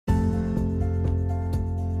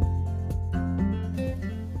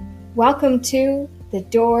Welcome to the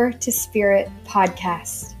Door to Spirit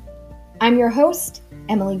podcast. I'm your host,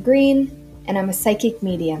 Emily Green, and I'm a psychic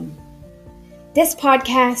medium. This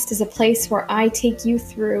podcast is a place where I take you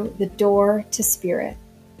through the door to spirit.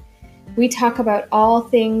 We talk about all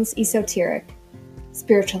things esoteric,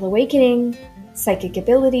 spiritual awakening, psychic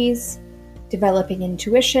abilities, developing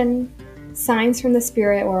intuition, signs from the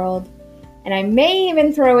spirit world, and I may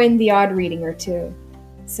even throw in the odd reading or two.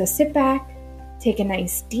 So sit back, take a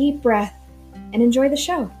nice deep breath, and enjoy the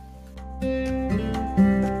show.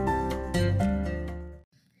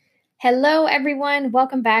 Hello, everyone.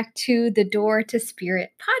 Welcome back to the Door to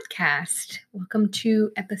Spirit podcast. Welcome to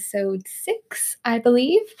episode 6, I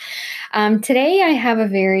believe. Today, I have a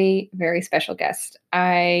very, very special guest.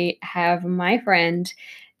 I have my friend,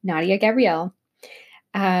 Nadia Gabrielle.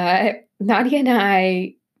 Nadia and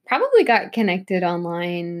I probably got connected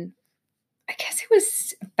online, I guess it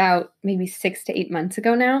was about maybe 6 to 8 months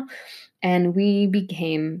ago now, and we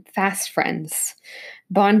became fast friends,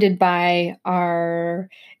 bonded by our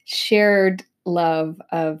shared love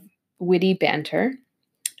of witty banter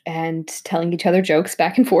and telling each other jokes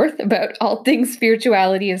back and forth about all things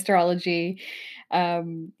spirituality, astrology, all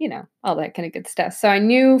that kind of good stuff. So I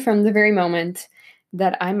knew from the very moment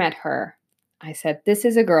that I met her, I said, this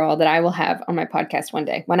is a girl that I will have on my podcast one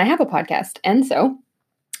day when I have a podcast. And so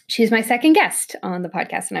she's my second guest on the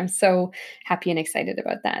podcast, and I'm so happy and excited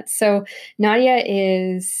about that. So Nadia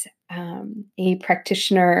is a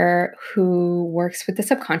practitioner who works with the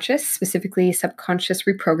subconscious, specifically subconscious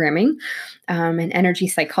reprogramming and energy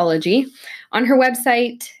psychology. On her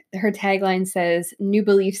website, her tagline says, "New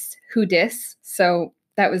beliefs, who dis?" So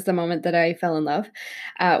that was the moment that I fell in love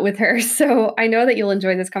with her. So I know that you'll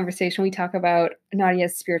enjoy this conversation. We talk about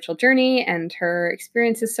Nadia's spiritual journey and her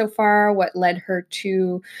experiences so far, what led her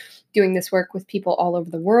to doing this work with people all over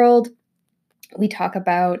the world. We talk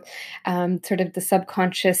about sort of the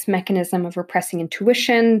subconscious mechanism of repressing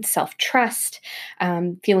intuition, self-trust,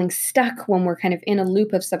 feeling stuck when we're kind of in a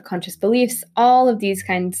loop of subconscious beliefs, all of these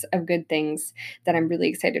kinds of good things that I'm really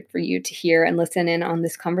excited for you to hear and listen in on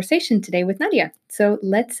this conversation today with Nadia. So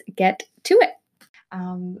let's get to it.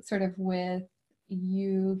 Sort of with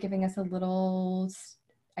you giving us a little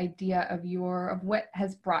idea of what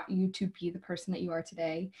has brought you to be the person that you are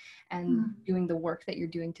today and doing the work that you're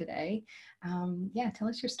doing today. Tell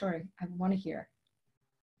us your story. I want to hear.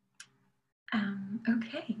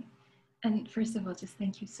 Okay. And first of all, just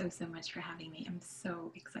thank you so much for having me. I'm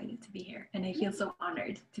so excited to be here, and I feel so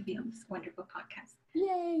honored to be on this wonderful podcast.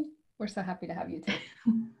 Yay! We're so happy to have you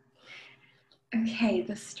too. Okay,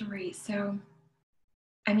 the story. So,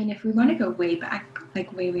 I mean, if we want to go way back,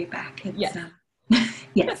 like way back, it's yes.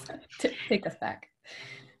 Yes. Take us back.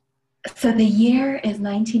 So the year is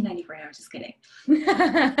 1994. No, I'm just kidding.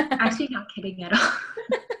 Actually, not kidding at all.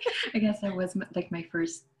 I guess that was like my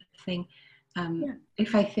first thing.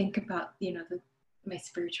 If I think about, my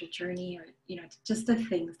spiritual journey, or, just the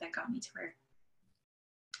things that got me to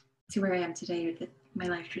where I am today, or my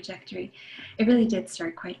life trajectory, it really did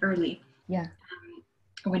start quite early. Yeah.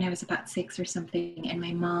 When I was about 6 or something, and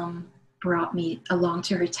my mom brought me along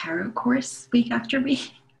to her tarot course week after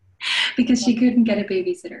week because she couldn't get a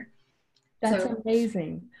babysitter. That's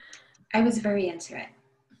amazing. I was very into it.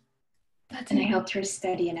 That's and amazing. I helped her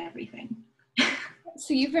study and everything.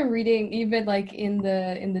 So you've been like in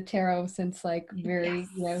the tarot since like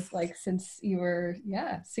since you were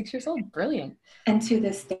 6 years old. Brilliant. And to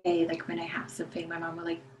this day, like when I have something, my mom will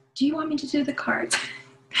like, do you want me to do the cards?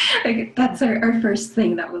 Like that's our first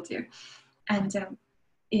thing that we'll do. And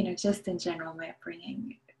just in general, my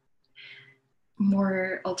upbringing,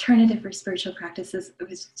 more alternative or spiritual practices, it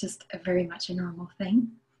was just very much a normal thing.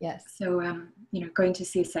 Yes. So, going to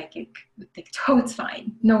see a psychic, like, oh, it's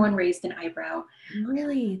fine. No one raised an eyebrow.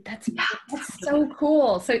 Really? That's so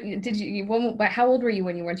cool. So how old were you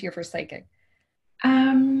when you went to your first psychic?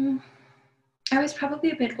 I was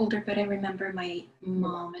probably a bit older, but I remember my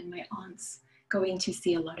mom and my aunts going to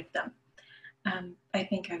see a lot of them. I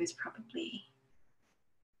think I was probably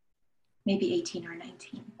maybe 18 or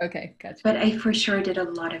 19. Okay, gotcha. But I for sure did a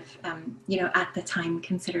lot of, at the time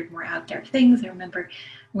considered more out there things. I remember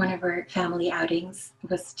one of our family outings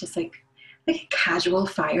was just like a casual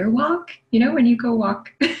fire walk. When you go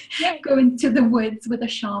go into the woods with a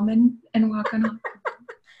shaman and walk on,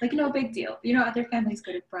 like no big deal. Other families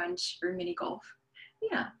go to brunch or mini golf.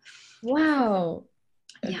 Yeah. Wow.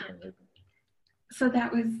 Yeah. So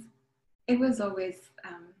it was always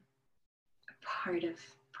part of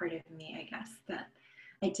me, I guess, that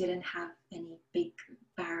I didn't have any big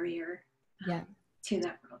barrier to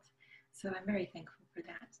that world. So I'm very thankful for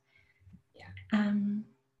that. Yeah.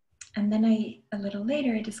 And then a little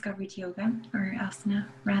later, I discovered yoga, or asana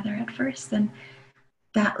rather, at first. And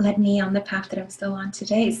that led me on the path that I'm still on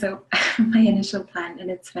today. So my initial plan, and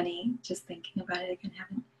it's funny just thinking about it again, I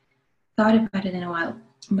haven't thought about it in a while.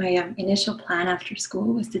 My initial plan after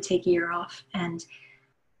school was to take a year off and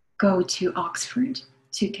go to Oxford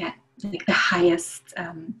to get like the highest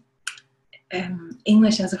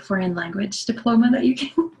English as a foreign language diploma that you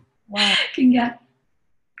can get.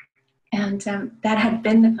 And that had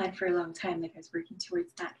been the plan for a long time. Like I was working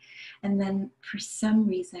towards that. And then for some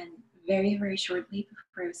reason, very, very shortly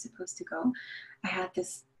before I was supposed to go, I had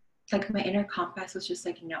this, like my inner compass was just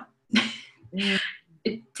like, no.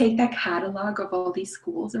 Take that catalog of all these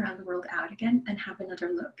schools around the world out again and have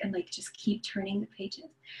another look and like just keep turning the pages.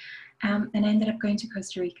 And I ended up going to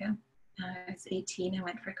Costa Rica. I was 18. I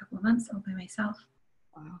went for a couple of months all by myself.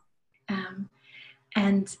 Wow.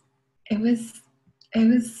 And it was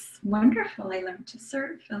wonderful. I learned to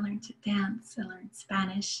surf, I learned to dance, I learned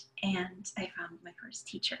Spanish, and I found my first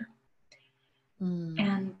teacher.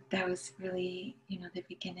 And that was really, the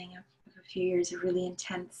beginning of a few years of really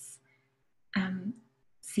intense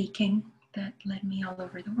seeking that led me all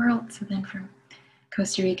over the world. So then from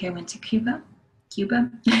Costa Rica, I went to Cuba,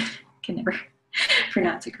 can never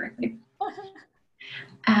pronounce it correctly.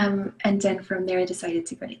 And then from there, I decided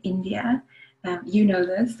to go to India. You know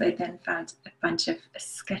this, I then found a bunch of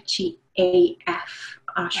sketchy AF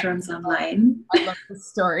ashrams online. I love this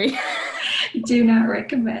story. Do not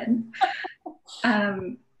recommend.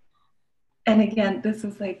 And again, this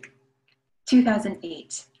was like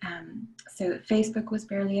 2008. So Facebook was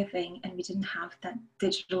barely a thing, and we didn't have that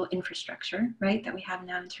digital infrastructure, right, that we have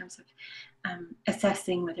now in terms of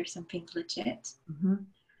assessing whether something's legit.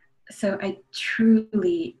 So I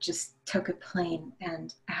truly just took a plane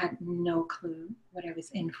and I had no clue what I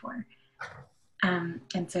was in for.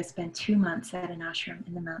 And so I spent 2 months at an ashram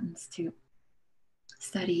in the mountains to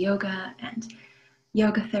study yoga and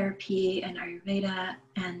yoga therapy and Ayurveda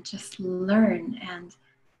and just learn. And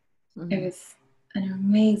it was an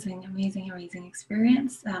amazing, amazing, amazing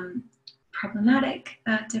experience. Problematic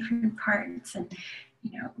at different parts and,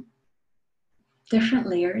 different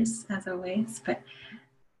layers as always, but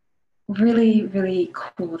really, really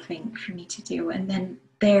cool thing for me to do. And then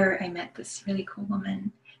there I met this really cool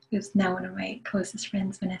woman who's now one of my closest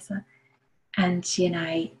friends, Vanessa. And she and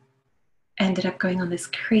I ended up going on this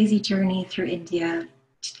crazy journey through India,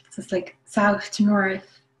 just like south to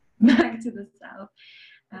north, back to the south.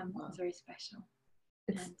 It was very special.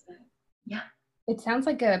 It sounds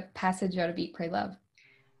like a passage out of Eat, Pray, Love.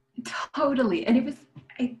 Totally. And it was,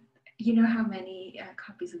 you know how many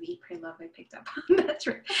copies of Eat, Pray, Love I picked up on that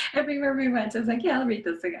trip. Everywhere we went, I was like, yeah, I'll read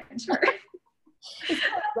this again, sure. It's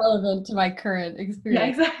relevant to my current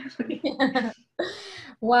experience. Yeah, exactly.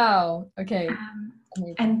 Wow. Okay.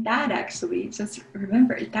 And that actually, just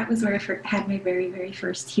remember, that was where I had my very, very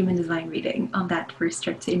first human design reading on that first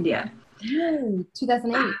trip to India. Yay,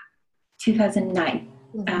 2008.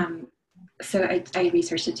 2009. So I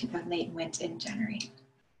researched it 2008 and went in January.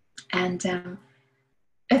 And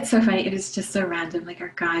it's so funny. It was just so random. Like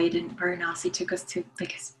our guide in Varanasi took us to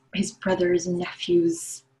like his brothers and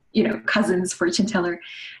nephews, cousins, fortune teller,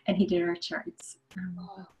 and he did our charts.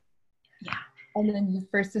 Yeah. And then you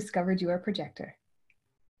first discovered you were a projector.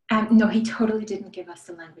 No, he totally didn't give us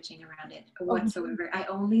the languaging around it whatsoever. I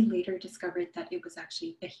only later discovered that it was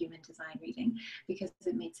actually a human design reading because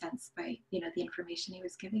it made sense by, the information he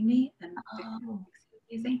was giving me and the he was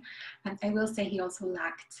using. And I will say he also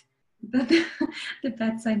lacked the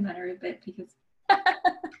bedside manner a bit because,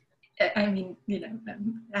 I mean,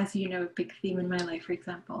 as you know, a big theme in my life, for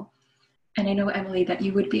example. And I know, Emily, that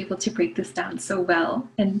you would be able to break this down so well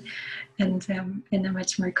and in a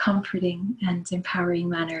much more comforting and empowering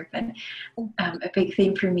manner. But a big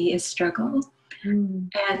theme for me is struggle.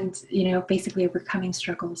 And, basically overcoming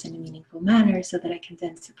struggles in a meaningful manner so that I can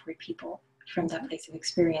then support people from that place of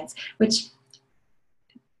experience, which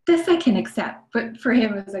this I can accept. But for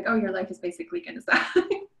him, it was like, oh, your life is basically going to suck.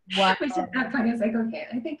 Wow. Which at that point, I was like, okay,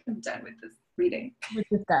 I think I'm done with this reading. With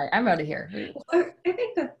this guy. I'm out of here. I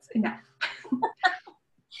think that's enough.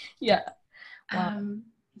 Yeah. Wow.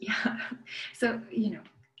 Yeah. So,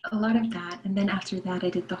 a lot of that. And then after that, I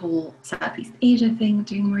did the whole Southeast Asia thing,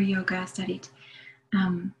 doing more yoga, studied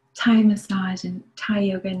Thai massage and Thai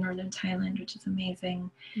yoga in Northern Thailand, which is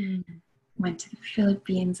amazing. Went to the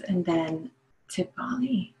Philippines and then to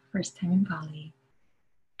Bali, first time in Bali.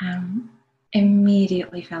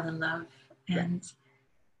 Immediately fell in love. And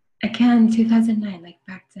again, 2009, like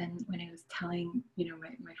back then when I was telling,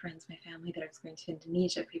 my friends, my family that I was going to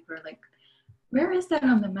Indonesia, people were like, where is that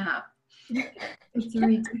on the map? It's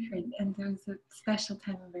very different, and there was a special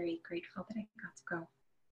time. I'm very grateful that I got to go.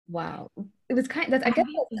 Wow. It was I guess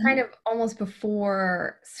that's kind of almost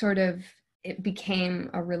before sort of it became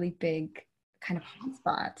a really big kind of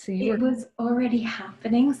hotspot. So you It were, was already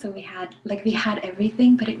happening, so we had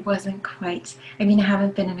everything, but it wasn't quite. I mean, I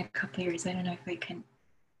haven't been in a couple of years. I don't know if I can.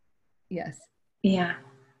 yes. Yeah.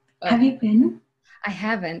 Oh, Have you been? I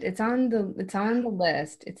haven't. It's on the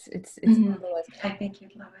list. It's Mm-hmm. on the list. I think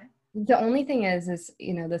you'd love it. The only thing is, this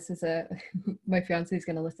is my fiance is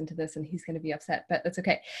going to listen to this and he's going to be upset, but that's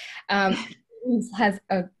okay. He has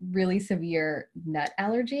a really severe nut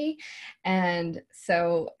allergy. And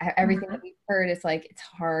so everything that we've heard is like, it's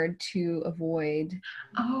hard to avoid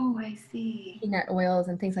Oh, I see. peanut oils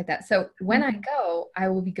and things like that. So when I go, I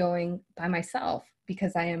will be going by myself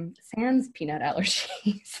because I am sans peanut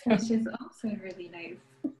allergy. So, Which is also a really nice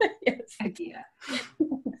yes, idea.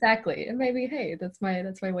 exactly. And maybe, hey, that's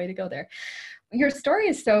my way to go there. Your story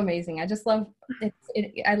is so amazing. I just love it.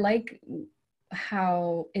 I like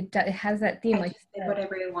how it has that theme. I Like just did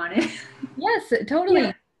whatever I wanted. yes, totally.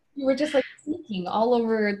 Yeah. You were just like seeking all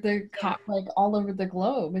over like all over the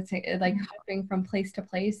globe. It's like hopping from place to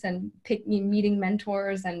place and meeting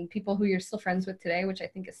mentors and people who you're still friends with today, which I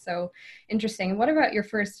think is so interesting. And what about your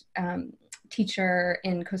first teacher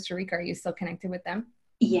in Costa Rica? Are you still connected with them?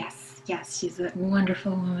 Yes, yes, she's a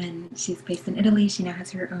wonderful woman. She's based in Italy. She now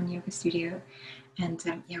has her own yoga studio, and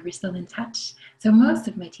yeah, we're still in touch. So most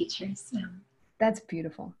of my teachers. That's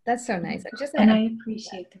beautiful. That's so nice. And I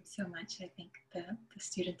appreciate them so much. I think the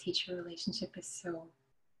student-teacher relationship is so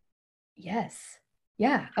yes.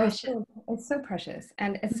 Yeah. precious. Oh, it's so precious.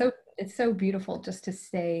 And it's so beautiful just to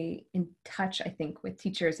stay in touch, I think, with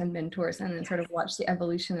teachers and mentors and then sort of watch the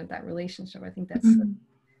evolution of that relationship. I think that's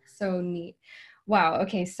so neat. Wow.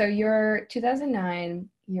 Okay. So you're 2009,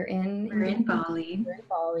 We're in Bali. You're in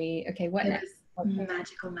Bali. Okay. What it next? was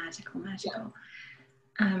magical.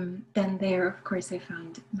 Then there, of course, I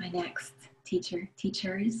found my next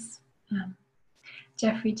teachers.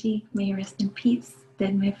 Jeffrey G, may you rest in peace,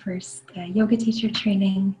 did my first yoga teacher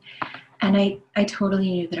training. And I totally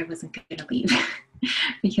knew that I wasn't going to leave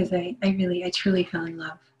because I truly fell in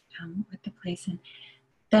love with the place. And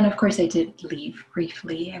then, of course, I did leave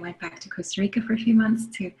briefly. I went back to Costa Rica for a few months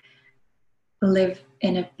to live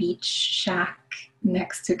in a beach shack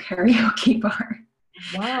next to a karaoke bar.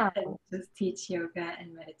 Wow. And just teach yoga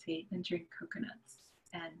and meditate and drink coconuts.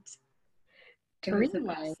 And it was the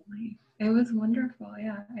best life. It was wonderful.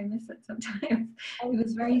 Yeah, I miss it sometimes. It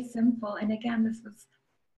was very simple. And again, this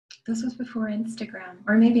was before Instagram,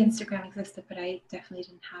 or maybe Instagram existed, but I definitely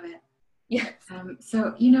didn't have it. Yes.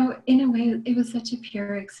 So, you know, in a way, it was such a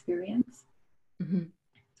pure experience. Mm-hmm.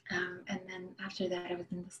 And then after that, I was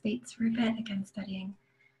in the States for a bit, again, studying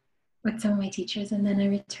with some of my teachers. And then I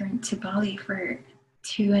returned to Bali for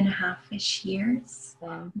 2.5-ish years.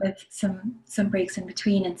 Wow. With some breaks in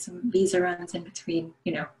between and some visa runs in between,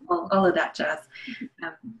 you know, all of that jazz.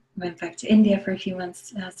 Went back to India for a few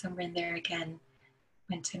months, somewhere in there again.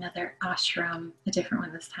 Went to another ashram, a different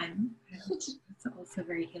one this time. It's also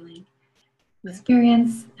very healing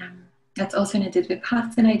experience. That's also when I did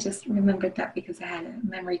Vipassana. I just remembered that because I had a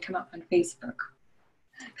memory come up on Facebook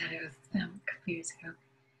that it was a couple years ago.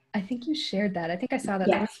 I think you shared that. I think I saw that.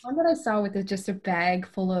 Yes. There was one that I saw with just a bag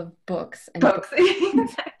full of books. And books.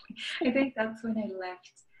 Exactly. I think that's when I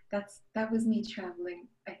left. That was me traveling,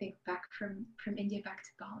 I think, back from India back to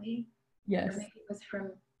Bali. Yes. Or maybe it was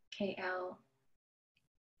from KL.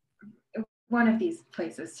 One of these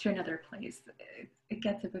places to another place. It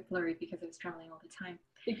gets a bit blurry because I was traveling all the time.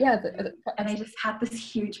 Yeah. And I just had this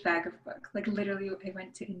huge bag of books. Like literally, I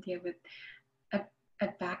went to India with a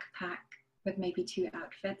backpack with maybe 2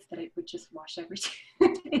 outfits that I would just wash every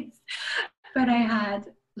 2 days. But I had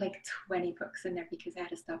like 20 books in there because I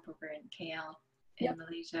had a stopover in KL in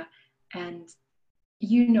Malaysia. And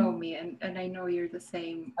you know me, and I know you're the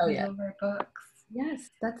same. Oh, yeah. Love our books. Yes,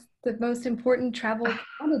 that's the most important travel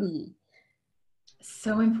commodity.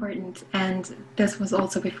 So important. And this was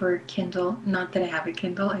also before Kindle. Not that I have a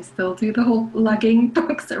Kindle. I still do the whole lugging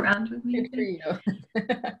books around with me. Good for you.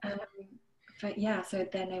 But yeah, so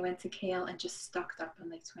then I went to KL and just stocked up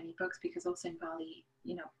on like 20 books because also in Bali,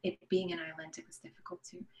 you know, it being an island, it was difficult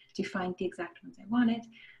to find the exact ones I wanted.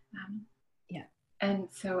 Yeah. And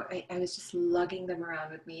so I was just lugging them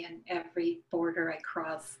around with me, and every border I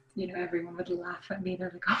crossed, you know, everyone would laugh at me.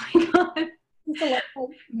 They're like, "Oh my God,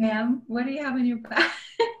 ma'am, what do you have in your bag?"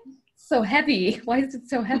 So heavy. Why is it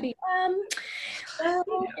so heavy?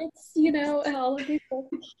 Well, it's, you know, all of these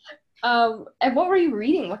books. And what were you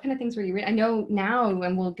reading? What kind of things were you reading? I know now, and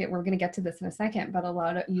we're going to get to this in a second, but a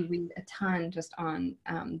lot of you read a ton just on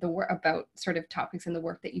the work about sort of topics in the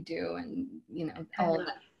work that you do, and all of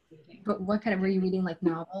that. Reading. But what kind of were you reading? Like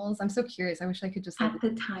novels? I'm so curious. I wish I could just At the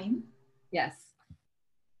time. Yes.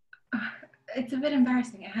 It's a bit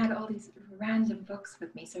embarrassing. I had all these random books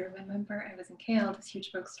with me. So I remember I was in KL, this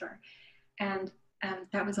huge bookstore, and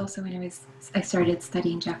that was also when I started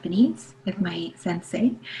studying Japanese with my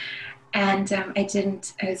sensei. And I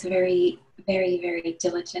was very, very, very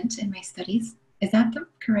diligent in my studies. Is that the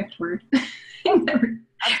correct word?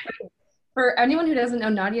 For anyone who doesn't know,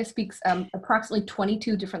 Nadia speaks approximately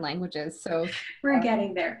 22 different languages. So we're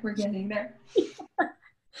getting there. We're getting there.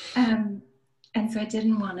 And so I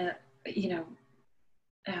didn't want to,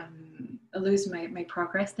 lose my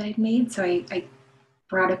progress that I'd made. So I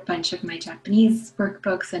brought a bunch of my Japanese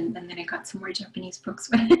workbooks, and then I got some more Japanese books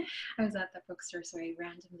when I was at that bookstore. So I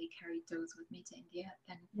randomly carried those with me to India.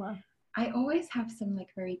 And wow. I always have some like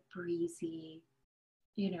very breezy,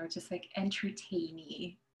 just like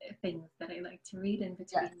entertaining things that I like to read in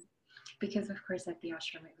between. Yes. Because of course at the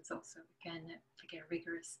ashram it was also again like a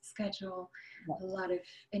rigorous schedule, yes. A lot of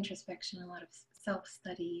introspection, a lot of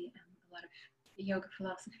self-study, a lot of yoga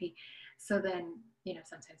philosophy. So then,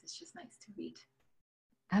 sometimes it's just nice to read.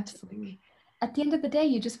 Absolutely. At the end of the day,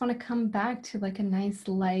 you just want to come back to like a nice,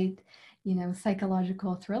 light,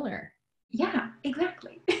 psychological thriller. Yeah,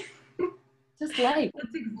 exactly. Just light.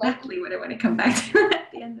 That's exactly what I want to come back to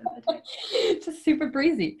at the end of the day. Just super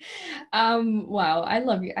breezy. Wow, I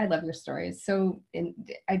love you. I love your stories.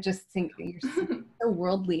 I just think you're so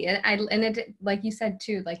worldly, and it, like you said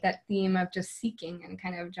too, like that theme of just seeking and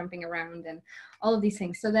kind of jumping around and all of these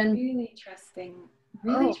things. So then, really trusting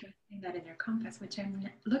that inner compass, which I'm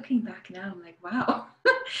looking back now, I'm like, wow,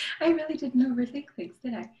 I really didn't overthink things,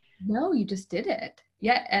 did I? No, you just did it.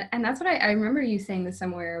 Yeah, and that's what I remember you saying this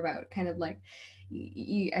somewhere about kind of like,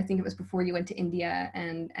 I think it was before you went to India,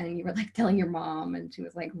 and you were like telling your mom, and she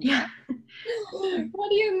was like, yeah. What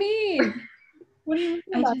do you mean? What do you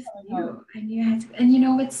mean? I just knew. I knew I had to.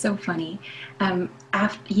 And it's so funny.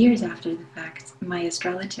 Years after the fact, my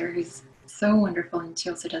astrologer, who's so wonderful, and she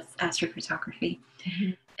also does astrophotography,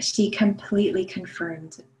 mm-hmm. She completely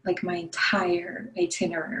confirmed like my entire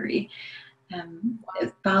itinerary.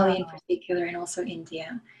 Wow. Bali in particular, and also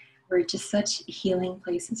India, were just such healing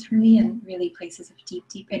places for me, and really places of deep,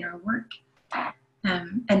 deep inner work.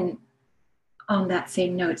 And on that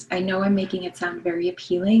same note, I know I'm making it sound very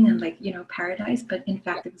appealing and like, paradise, but in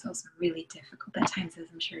fact, it was also really difficult at times, as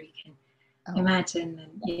I'm sure you can imagine.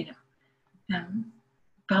 And,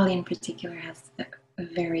 Bali in particular has a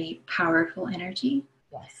very powerful energy.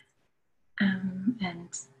 Yes. And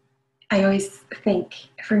I always think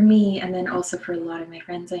for me, and then also for a lot of my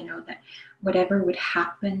friends, I know that whatever would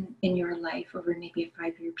happen in your life over maybe a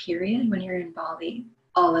 5-year period, when you're in Bali,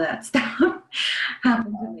 all of that stuff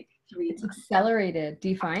happens in like 3 months. Accelerated. Do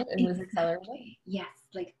you find it was accelerated? Yes,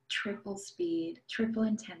 like triple speed, triple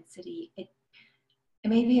intensity.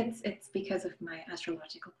 Maybe it's because of my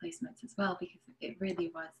astrological placements as well, because it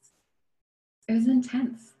really was. It was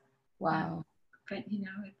intense. Wow. But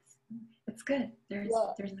it's good. There's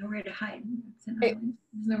nowhere to hide. It's an island.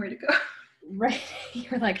 There's nowhere to go. Right.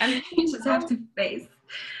 You're like, you just have to face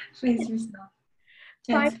yourself.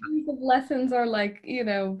 5 years of lessons are like,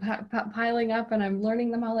 piling up, and I'm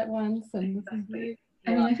learning them all at once. And exactly.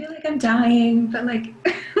 I mean, I feel like I'm dying, but like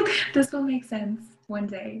this will make sense one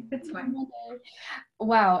day. It's fine.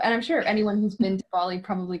 Wow. And I'm sure anyone who's been to Bali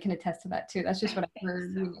probably can attest to that too. That's just what I've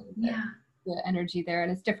heard. So. Yeah. The energy there,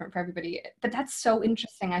 and it's different for everybody, but that's so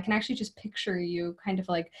interesting. I can actually just picture you kind of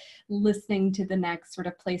like listening to the next sort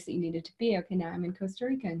of place that you needed to be. Okay, now I'm in Costa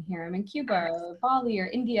Rica, and here I'm in Cuba or Bali or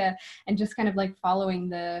India, and just kind of like following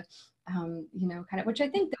the kind of, which I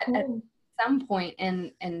think that at some point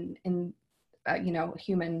in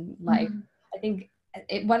human life, mm-hmm. I think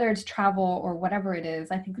whether it's travel or whatever it is,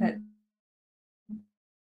 I think that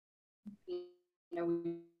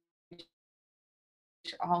we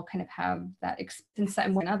all kind of have that experience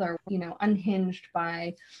in one another, unhinged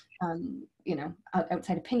by,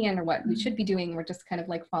 outside opinion or what we should be doing. We're just kind of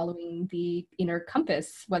like following the inner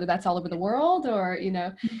compass, whether that's all over the world or,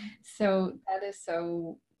 so that is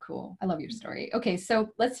so cool. I love your story. Okay. So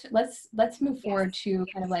let's move forward to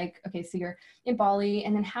kind of like, okay, so you're in Bali,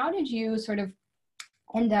 and then how did you sort of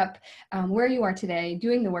end up where you are today,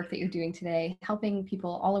 doing the work that you're doing today, helping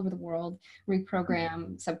people all over the world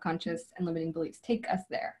reprogram subconscious and limiting beliefs? Take us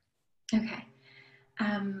there. Okay.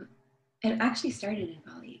 It actually started in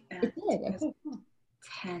Bali. It did. Okay.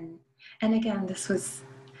 10. And again, this was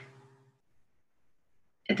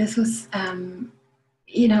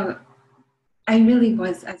I really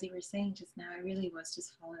was, as you were saying just now, I really was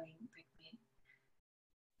just following like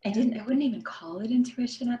I wouldn't even call it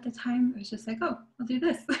intuition at the time. It was just like, oh, I'll do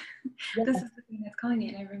this. Yeah. This is the thing that's calling me.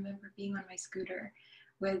 And I remember being on my scooter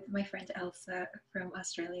with my friend Elsa from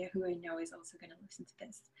Australia, who I know is also going to listen to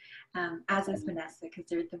this, as is Vanessa, because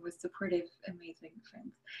they're the most supportive, amazing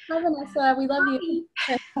friends. Hi, Vanessa. We love you.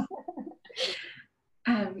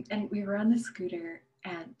 And we were on the scooter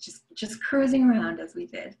and just cruising around as we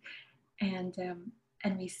did. And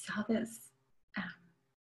we saw this,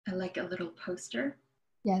 like a little poster.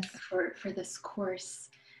 Yes. For this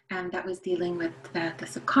course that was dealing with the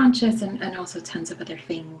subconscious and also tons of other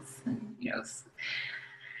things, and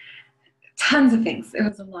tons of things. It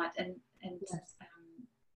was a lot, and yes.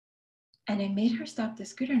 And I made her stop the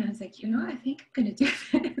scooter, and I was like, I think I'm gonna do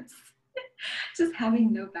this. Just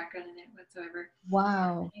having no background in it whatsoever.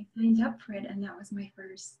 Wow. And I signed up for it, and that was my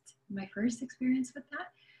first experience with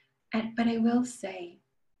that. But I will say,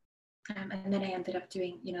 and then I ended up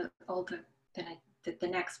doing all then I did the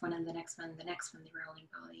next one and the next one and the next one, the rolling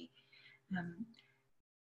body.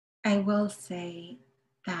 I will say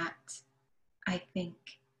that I think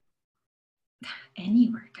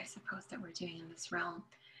any work, I suppose, that we're doing in this realm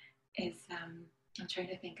is, I'm trying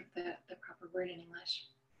to think of the proper word in English.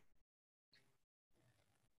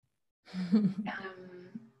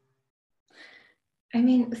 I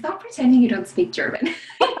mean, stop pretending you don't speak German.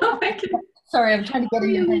 Sorry, I'm trying to get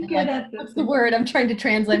you. Really good at this. What's the word? I'm trying to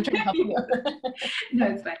translate. I'm trying to help you. No,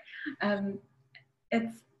 it's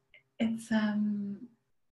fine.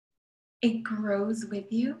 It grows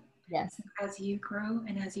with you. Yes. As you grow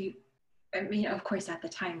and as you, I mean, of course, at the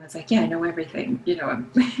time I was like, yeah, I know everything,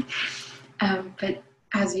 but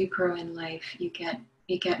as you grow in life, you get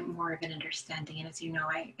more of an understanding. And as you know,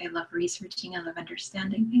 I love researching. I love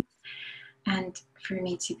understanding things. And for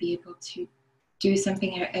me to be able to do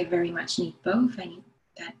something, I very much need both. I need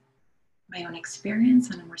that, my own experience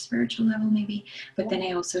on a more spiritual level, maybe, but then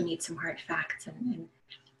I also need some hard facts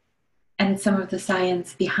and some of the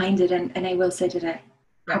science behind it. And I will say that I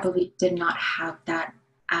probably did not have that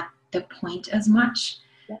at the point as much,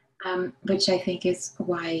 which I think is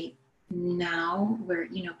why now, where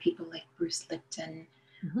people like Bruce Lipton,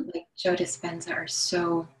 like Joe Dispenza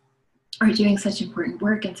are doing such important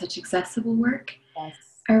work and such accessible work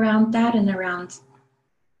around that, and around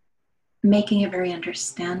making it very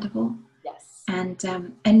understandable, and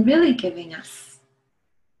really giving us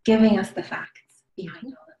the facts behind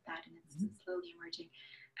all of that, and it's slowly emerging.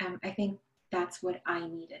 I think that's what I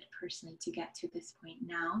needed personally to get to this point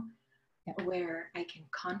now, where I can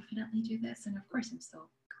confidently do this. And of course, I'm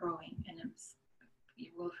still growing, and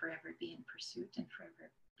it will forever be in pursuit and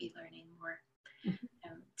forever be learning more,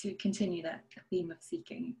 to continue that theme of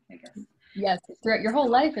seeking, I guess. Yes, throughout your whole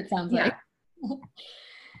life, it sounds like.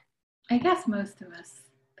 I guess most of us,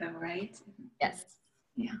 though, right? Yes.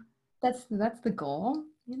 Yeah. That's the goal,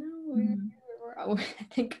 I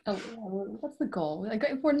think what's the goal? Like,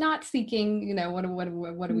 if we're not seeking, what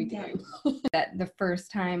are we doing? That the first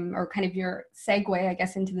time, or kind of your segue, I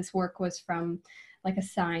guess, into this work was from like a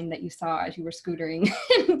sign that you saw as you were scootering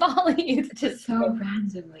in Bali. It's just so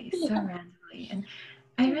randomly. And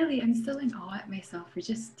I'm still in awe at myself for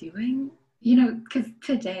just doing, because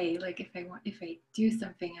today, like if I do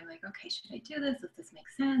something, I'm like, okay, should I do this? Does this make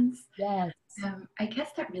sense? Yes. I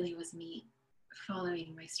guess that really was me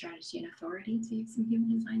following my strategy and authority, to use some human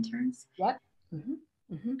design terms. Yep.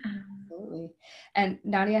 Absolutely. And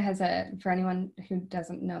Nadia has for anyone who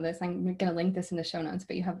doesn't know this, I'm going to link this in the show notes,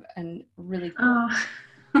 but you have a really cool,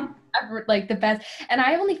 like the best. And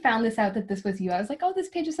I only found this out that this was you. I was like, oh, this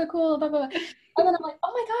page is so cool, blah, blah, blah. And then I'm like,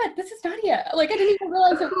 oh my God, this is Nadia. Like, I didn't even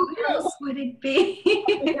realize who else would it be?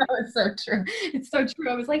 It's so true. It's so true.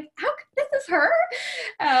 I was like, this is her?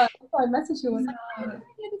 So I messaged you and was like, oh,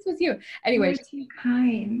 yeah, this was you. Anyway. You're too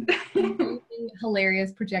kind.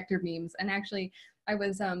 Hilarious projector memes. And actually,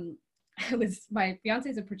 my fiance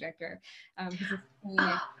is a projector. He's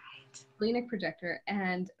a splenic projector,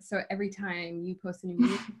 and so every time you post a new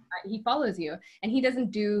meme, he follows you, and he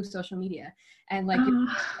doesn't do social media, and like you're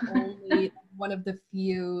only one of the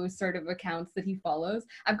few sort of accounts that he follows.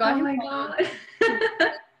 I've got him.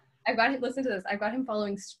 Listen to this. I've got him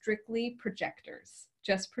following strictly projectors,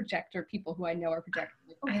 just projector people who I know are projectors.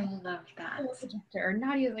 Like, I love that. Projector. Or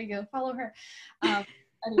Nadia, like, follow her.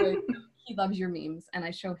 Anyway, he loves your memes, and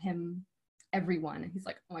I show him everyone, and he's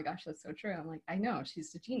like, oh my gosh, that's so true. I'm like, I know,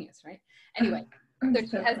 she's a genius, right? Anyway, so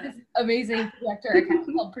she has this amazing projector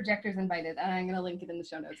account called Projectors Invited, and I'm going to link it in the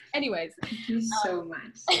show notes. Anyways. Thank you so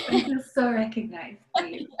much. I feel so recognized by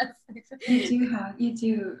you. Yes. You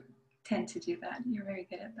do tend to do that. You're very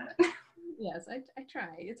good at that. Yes, I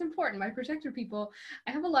try. It's important. My projector people,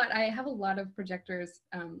 I have a lot of projectors.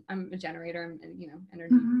 I'm a generator,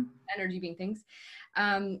 energy being things.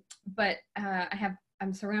 But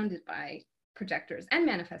I'm surrounded by projectors and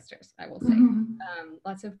manifestors, I will say.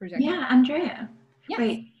 Lots of projectors. Yeah, Andrea. Yes.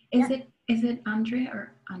 Wait, is it Andrea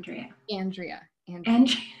or Andrea? Andrea.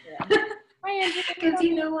 Andrea. Hi, Andrea. Because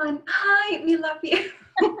hi, we love you.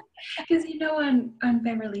 Because on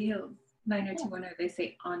Beverly Hills 90210, they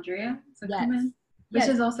say Andrea. So come in. Which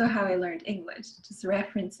is also how I learned English, just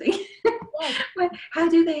referencing. But how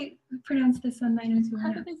do they pronounce this on 90210?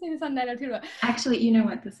 How do they say this on 90210? Actually, you know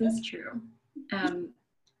what? This is true.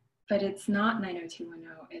 But it's not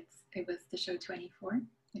 90210. It was the show 24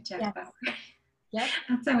 with Jack Bauer. Yep.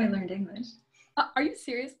 That's how I learned English. Are you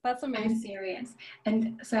serious? That's amazing. I'm serious.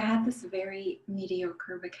 And so I had this very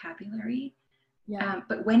mediocre vocabulary. Yeah.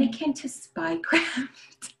 But when it came to spycraft,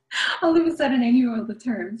 all of a sudden I knew all the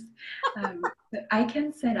terms. I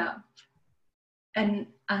can set up an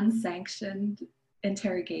unsanctioned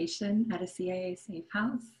interrogation at a CIA safe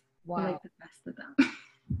house. Wow. Like the best of them.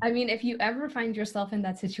 I mean, if you ever find yourself in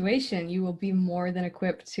that situation, you will be more than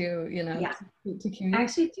equipped to, to communicate. I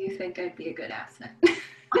actually do think I'd be a good asset.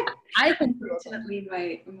 I think unfortunately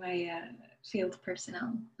my field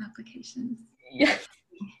personnel applications. Yes.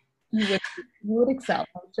 You would excel.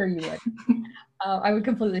 I'm sure you would. I would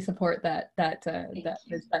completely support that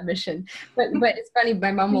mission. But it's funny.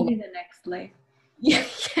 My mom will. Maybe the next life. Yeah,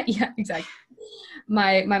 exactly.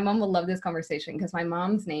 My mom will love this conversation because my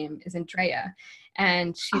mom's name is Andrea,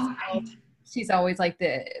 and she's always like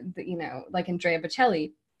the like Andrea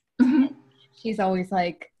Bocelli. Mm-hmm. She's always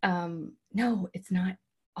like, no, it's not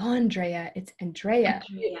Andrea, it's Andrea.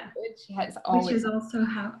 Which is also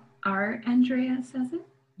how our Andrea says it?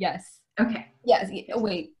 Yes. Okay. Yes.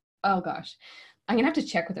 Wait. Oh gosh. I'm gonna have to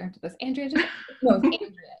check with her after this. Andrea. No,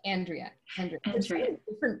 it's Andrea. There's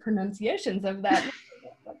different pronunciations of that.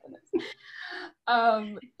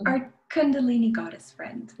 Our Kundalini goddess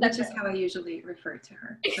friend. Which is how I usually refer to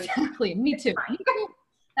her. Exactly. Me too.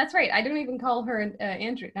 That's right. I don't even call her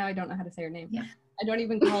Andrea. Now I don't know how to say her name. Yeah. I don't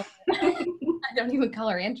even call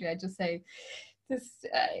her Andrea. I just say this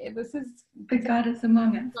is the goddess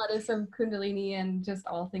among us. Goddess of Kundalini and just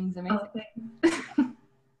all things amazing.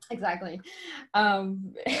 Exactly.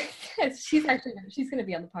 She's going to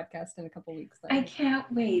be on the podcast in a couple weeks. I can't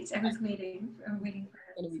wait. I'm waiting for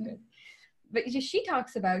her. It's going to be good. But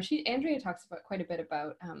Andrea talks about quite a bit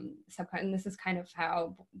about subconscious, and this is kind of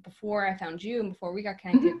how before I found you and before we got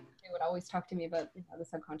connected, they would always talk to me about the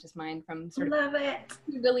subconscious mind from sort of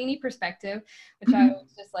Kundalini perspective, which I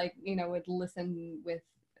was just like, would listen with.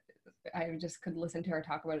 I just could listen to her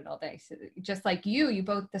talk about it all day. So just like you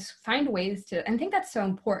both just find ways to, and I think that's so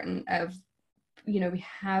important of, we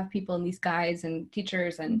have people and these guides and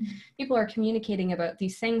teachers and people are communicating about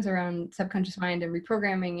these things around subconscious mind and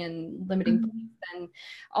reprogramming and limiting beliefs and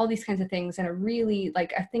all these kinds of things. And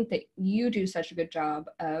I think that you do such a good job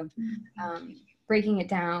of breaking it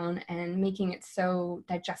down and making it so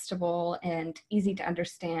digestible and easy to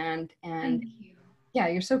understand. And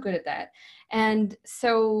you're so good at that. And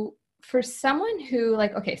so for someone who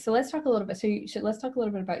so let's talk a little bit. Let's talk a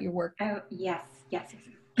little bit about your work. Oh, yes.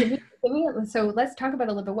 So let's talk about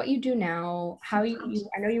a little bit what you do now, how I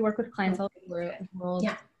know you work with clients all over the world.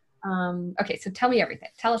 Yeah. Okay, so tell me everything.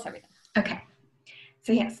 Tell us everything. Okay.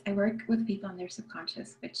 So yes, I work with people on their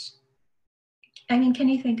subconscious, which, I mean, can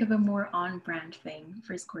you think of a more on-brand thing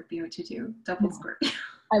for Scorpio to do? Double Scorpio.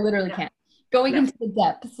 I literally can't. Going into the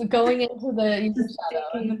depths, going into the shadow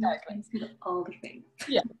and the darkness. All the things.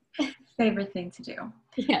 Yeah. Favorite thing to do.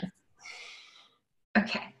 Yes.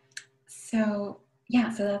 Okay. So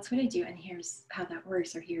that's what I do, and here's how that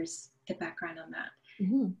works, or here's the background on that.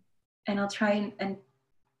 And I'll try and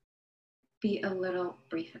be a little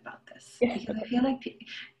brief about this, because I feel like,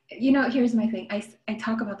 here's my thing. I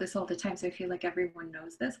talk about this all the time, so I feel like everyone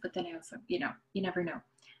knows this, but then I also, you never know.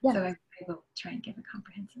 Yeah. So I will try and give a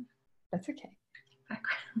comprehensive. That's okay.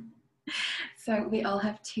 Background. So we all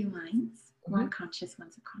have two minds, one conscious,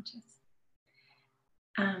 one subconscious.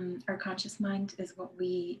 Our conscious mind is what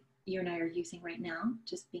you and I are using right now,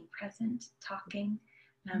 just being present, talking.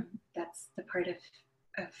 That's the part of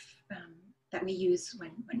that we use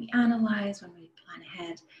when we analyze, when we plan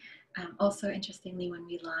ahead. Also, interestingly, when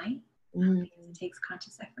we lie, because it takes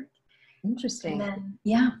conscious effort. Interesting. And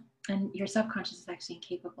then, and your subconscious is actually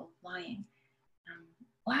incapable of lying.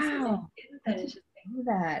 Wow. That is just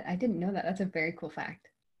that. I didn't know that. That's a very cool fact.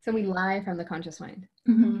 So we lie from the conscious mind.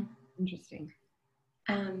 Interesting.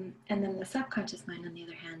 And then the subconscious mind, on the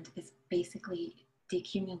other hand, is basically the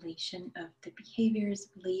accumulation of the behaviors,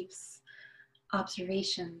 beliefs,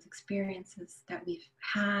 observations, experiences that we've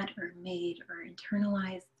had or made or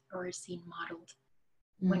internalized or seen modeled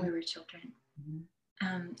when we were children.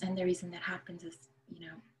 And the reason that happens is,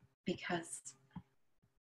 because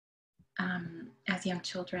as young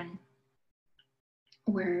children,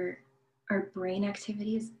 our brain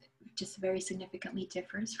activities just very significantly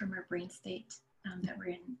differs from our brain state that we're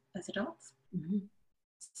in as adults.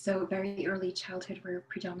 So very early childhood, we're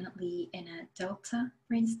predominantly in a delta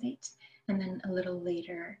brain state, and then a little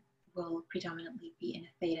later, we'll predominantly be in a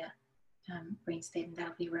theta brain state, and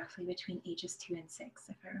that'll be roughly between ages 2 and 6,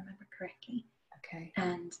 if I remember correctly. Okay.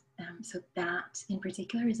 And so that in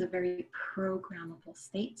particular is a very programmable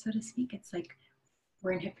state, so to speak. It's like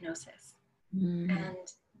we're in hypnosis.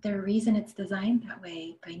 And the reason it's designed that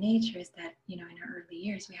way by nature is that, in our early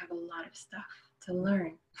years, we have a lot of stuff to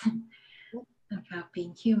learn about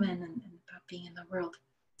being human and about being in the world.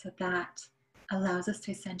 So that allows us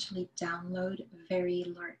to essentially download very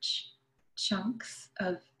large chunks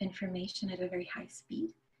of information at a very high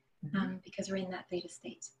speed, because we're in that theta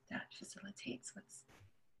state that facilitates what's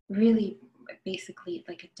really basically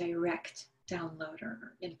like a direct download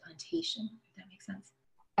or implantation, if that makes sense.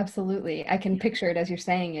 Absolutely. I can picture it as you're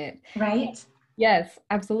saying it. Right? Yes,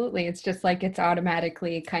 absolutely. It's just like it's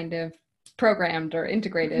automatically kind of programmed or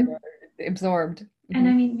integrated or absorbed. And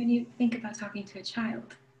I mean, when you think about talking to a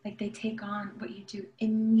child, like they take on what you do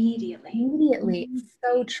immediately. It's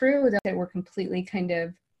so true that we're completely kind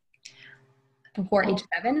of before age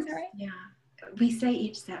 7, is that right? Yeah. We say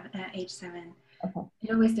age 7. Okay.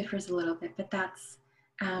 It always differs a little bit, but that's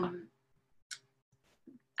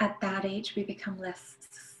at that age, we become less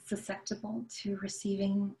susceptible to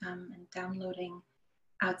receiving and downloading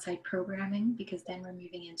outside programming, because then we're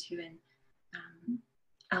moving into an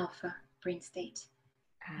alpha brain state.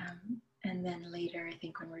 And then later, I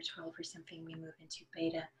think when we're 12 or something, we move into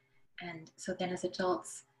beta. And so then as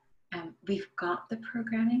adults, we've got the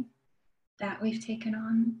programming that we've taken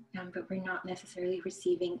on, but we're not necessarily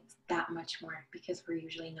receiving that much more, because we're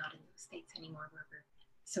usually not in those states anymore where we're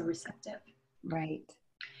so receptive. Right.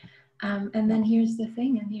 And then here's the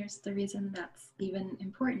thing, and here's the reason that's even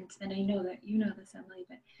important. And I know that you know this, Emily,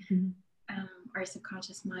 but our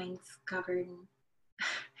subconscious minds govern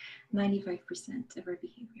 95% of our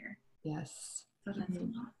behavior. Yes. So that's a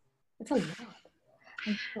lot. It's a lot.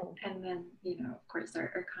 And then, of course,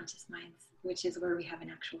 our conscious minds, which is where we have an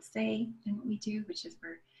actual say in what we do, which is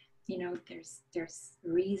where, there's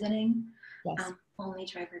reasoning, only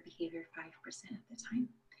drive our behavior 5% of the time.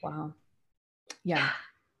 Wow. Yeah.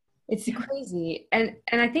 It's crazy. And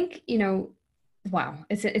I think, wow,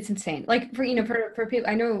 it's insane. Like for people,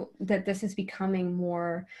 I know that this is becoming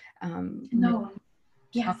more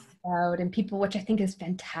talked about, and people, which I think is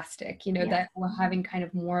fantastic, that we're having kind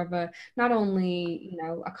of more of a, not only,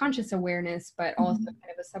 a conscious awareness, but also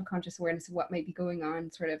kind of a subconscious awareness of what might be going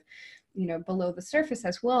on sort of, below the surface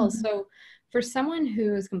as well. So for someone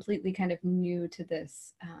who is completely kind of new to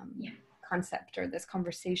this concept or this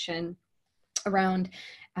conversation around,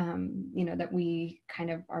 that we kind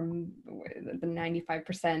of are the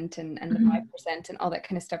 95% and the 5% and all that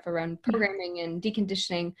kind of stuff around programming and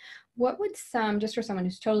deconditioning, what would just for someone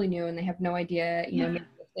who's totally new and they have no idea, maybe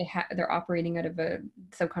they're operating out of a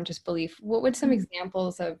subconscious belief, what would some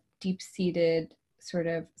examples of deep-seated sort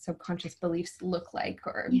of subconscious beliefs look like,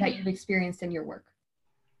 or that you've experienced in your work?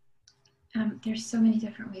 There's so many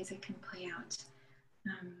different ways it can play out.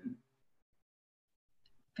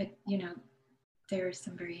 But, there are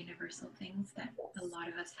some very universal things that a lot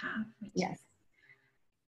of us have, which is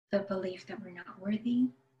the belief that we're not worthy,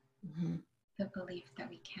 the belief that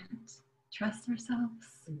we can't trust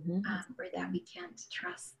ourselves, or that we can't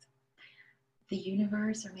trust the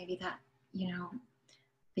universe, or maybe that,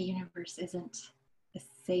 the universe isn't a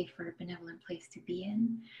safe or benevolent place to be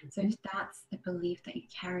in. So if that's the belief that you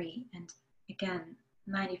carry, and again,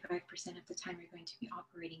 95% of the time you're going to be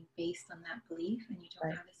operating based on that belief, and you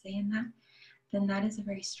don't have a say in that, then that is a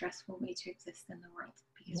very stressful way to exist in the world,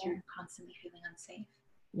 because you're constantly feeling unsafe.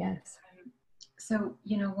 Yes. So,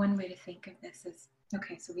 one way to think of this is,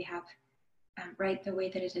 okay, so we have, the way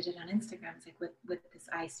that I did it on Instagram is like with this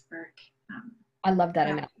iceberg. I love that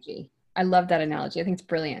analogy. I think it's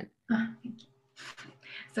brilliant. Thank you.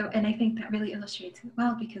 So, and I think that really illustrates it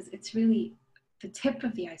well, because it's really the tip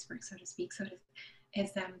of the iceberg, so to speak. So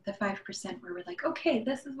is the 5% where we're like, okay,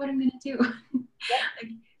 this is what I'm going to do.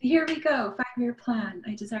 Like, here we go, 5-year plan.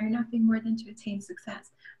 I desire nothing more than to attain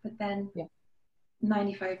success. But then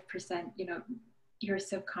 95%, your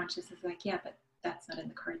subconscious is like, yeah, but that's not in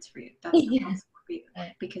the cards for you. That's not possible for you,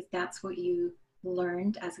 because that's what you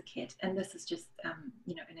learned as a kid. And this is just,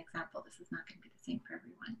 an example. This is not going to be the same for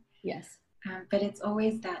everyone. Yes. But it's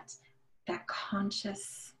always that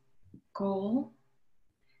conscious goal,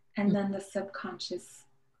 and then the subconscious,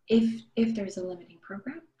 if there's a limiting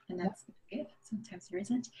program, and that's good, sometimes there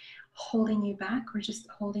isn't, holding you back or just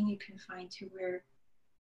holding you confined to where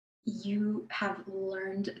you have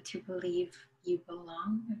learned to believe you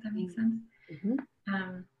belong, if that makes sense.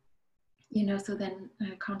 You know, so then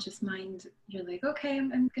conscious mind, you're like, okay, I'm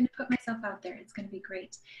going to put myself out there, it's going to be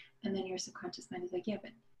great. And then your subconscious mind is like, yeah,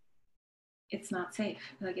 but it's not safe.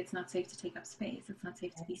 Like, it's not safe to take up space, it's not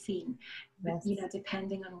safe to be seen. But you know,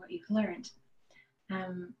 depending on what you've learned,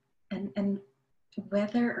 and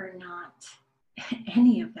whether or not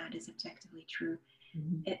any of that is objectively true,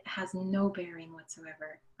 it has no bearing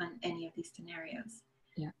whatsoever on any of these scenarios.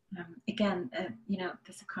 Again, you know,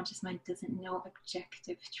 the subconscious mind doesn't know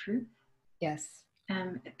objective truth.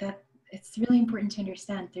 That it's really important to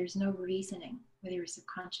understand. There's no reasoning with your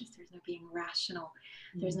subconscious. There's no being rational.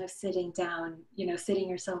 There's no sitting down, you know, sitting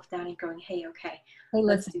yourself down and going, hey, okay,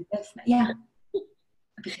 let's do this. Yeah,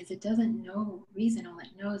 because it doesn't know reason. All it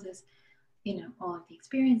knows is, you know, all of the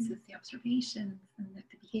experiences, the observations, and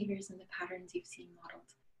the behaviors and the patterns you've seen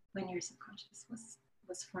modeled when your subconscious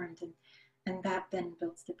was formed, and that then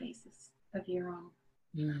builds the basis of your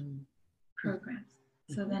own programs.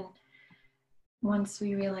 So then, once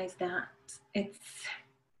we realize that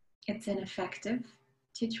it's ineffective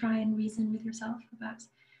to try and reason with yourself about,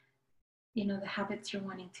 you know, the habits you're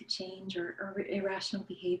wanting to change, or irrational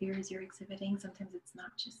behaviors you're exhibiting. Sometimes it's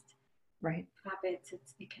not just habits,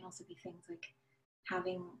 it can also be things like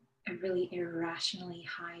having a really irrationally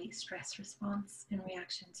high stress response in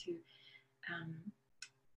reaction to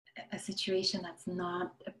a situation that's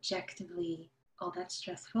not objectively all that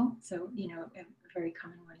stressful. So, you know, a very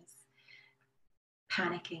common one is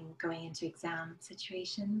panicking going into exam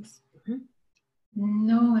situations.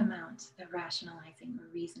 No amount of rationalizing or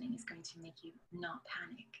reasoning is going to make you not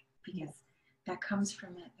panic, because that comes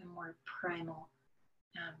from a more primal,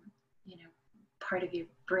 you know, part of your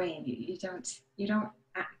brain. You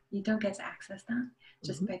don't get to access that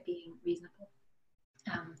just by being reasonable.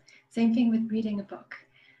 Same thing with reading a book,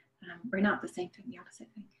 or not the same thing, the opposite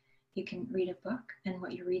thing. You can read a book, and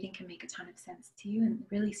what you're reading can make a ton of sense to you and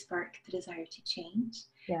really spark the desire to change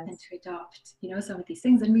and to adopt, you know, some of these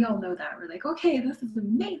things. And we all know that. We're like, okay, this is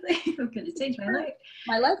amazing. I'm going to change my life.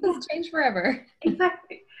 My life has changed forever.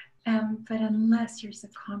 Exactly. But unless your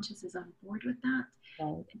subconscious is on board with that,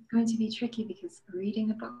 it's going to be tricky, because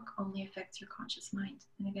reading a book only affects your conscious mind.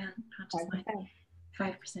 And again, conscious 5%. Mind,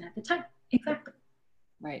 5% of the time. Exactly.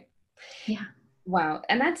 Right. Yeah. Wow.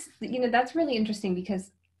 And that's, you know, that's really interesting,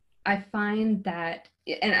 because I find that,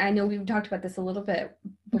 and I know we've talked about this a little bit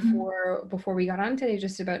before we got on today,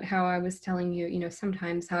 just about how I was telling you, you know,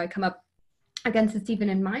 sometimes how I come up against this even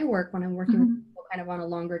in my work when I'm working with people kind of on a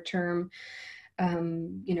longer term,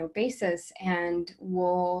 you know, basis, and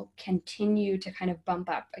will continue to kind of bump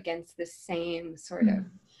up against the same sort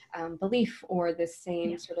of belief, or the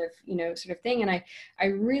same sort of, you know, sort of thing. And I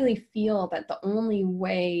really feel that the only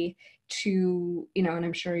way to, you know, and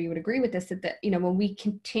I'm sure you would agree with this, that, you know, when we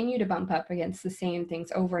continue to bump up against the same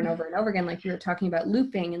things over and over and over again, like you were talking about,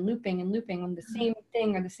 looping and looping and looping on the same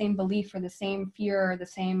thing, or the same belief, or the same fear, or the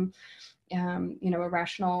same, you know,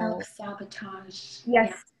 irrational self-sabotage.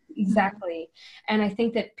 Yes, exactly. And I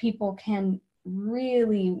think that people can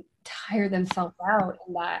really tire themselves out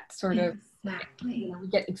in that sort of, you know, we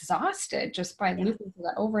get exhausted just by looping through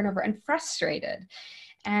that over and over, and frustrated.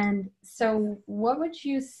 And so what would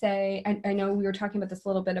you say, I know we were talking about this a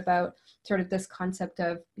little bit, about sort of this concept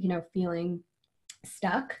of, you know, feeling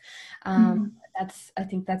stuck. I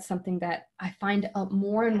think that's something that I find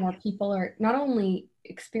more and more people are not only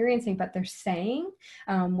experiencing, but they're saying,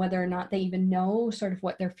 whether or not they even know sort of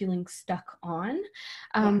what they're feeling stuck on.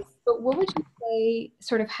 But what would you say,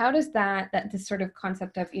 sort of, how does that this sort of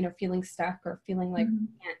concept of, you know, feeling stuck, or feeling like we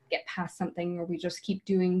can't get past something, or we just keep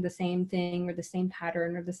doing the same thing, or the same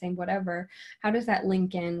pattern, or the same whatever, how does that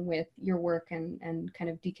link in with your work and kind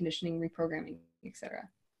of deconditioning, reprogramming, etc.?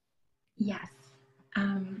 Yes.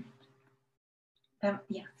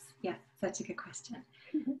 Yes, such a good question.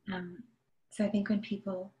 So I think when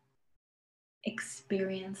people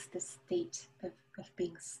experience the state of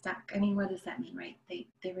being stuck, I mean, what does that mean, right?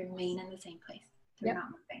 They remain in the same place. They're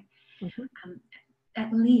not moving.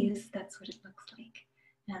 At least that's what it looks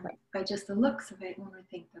like. By just the looks of it, one would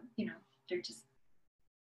think that, you know, they're just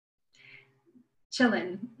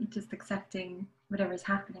chilling, just accepting whatever's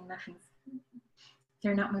happening.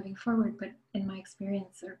 They're not moving forward. But in my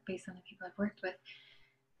experience, or based on the people I've worked with,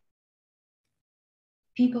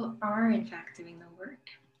 people are in fact doing the work.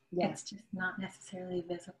 It's just not necessarily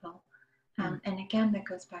visible. And it again, that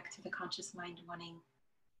goes back to the conscious mind wanting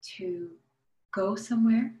to go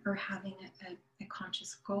somewhere or having a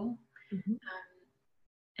conscious goal. Mm-hmm.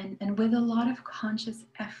 And with a lot of conscious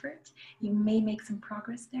effort, you may make some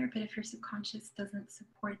progress there, but if your subconscious doesn't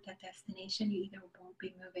support that destination, you either won't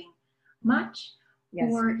be moving much,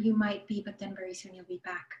 yes, or you might be, but then very soon you'll be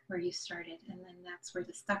back where you started. And then that's where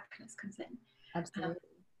the stuckness comes in. Absolutely.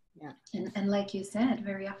 Yeah. And like you said,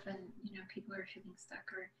 very often, people are feeling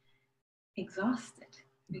stuck or exhausted,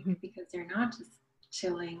 mm-hmm, because they're not just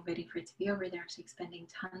chilling, waiting for it to be over. They're actually expending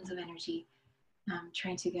tons of energy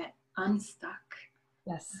trying to get unstuck.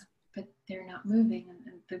 Yes. But they're not moving. And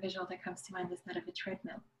the visual that comes to mind is that of a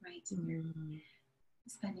treadmill, right? Mm. You're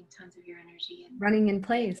spending tons of your energy and running in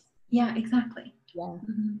place. Yeah, exactly. Yeah.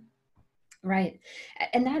 Mm-hmm. Right.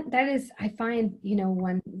 And that is, I find,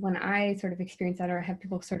 when I sort of experience that, or I have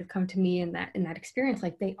people sort of come to me in that experience,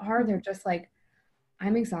 like they're just like,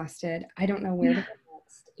 I'm exhausted. I don't know where to go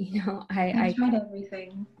next. I've tried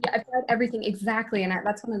everything. Yeah, I've tried everything. Exactly. And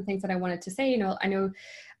that's one of the things that I wanted to say. I know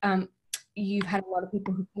you've had a lot of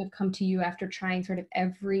people who kind of come to you after trying sort of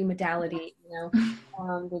every modality.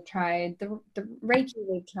 They've tried the Reiki,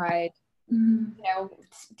 they've tried, mm-hmm,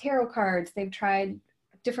 tarot cards, they've tried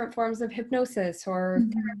different forms of hypnosis or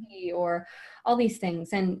mm-hmm, therapy or all these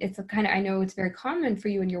things. And it's I know it's very common for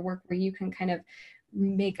you in your work where you can kind of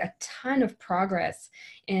make a ton of progress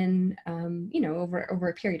in, over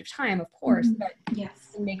a period of time, of course, mm-hmm, but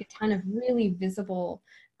yes, make a ton of really visible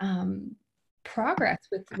progress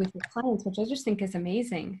with your clients, which I just think is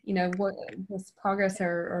amazing. What this progress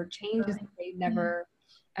or changes that they never,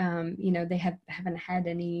 they haven't had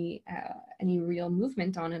any real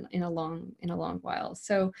movement on in a long while.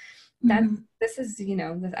 So that's, mm-hmm, this is,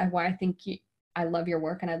 why I think I love your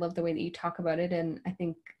work, and I love the way that you talk about it. And I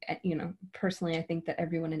think, personally, I think that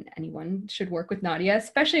everyone and anyone should work with Nadia,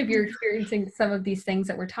 especially if you're experiencing some of these things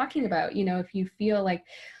that we're talking about. If you feel like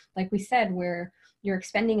we said, where you're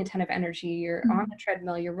expending a ton of energy, you're, mm-hmm, on the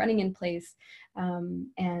treadmill, you're running in place,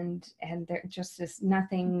 and there just is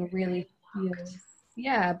nothing really feels,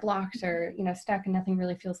 blocked or, stuck, and nothing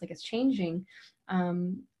really feels like it's changing.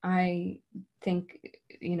 I think,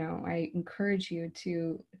 I encourage you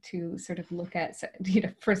to sort of look at,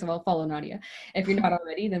 first of all, follow Nadia. If you're not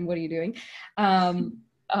already, then what are you doing?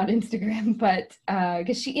 On Instagram, but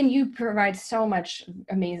because you provide so much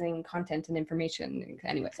amazing content and information.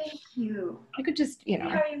 Anyway, thank you. I could just,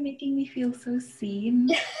 how you're making me feel so seen.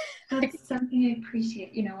 That's something I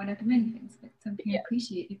appreciate. One of the many things, but something I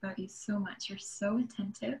appreciate about you so much. You're so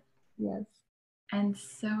attentive. Yes. And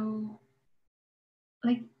so,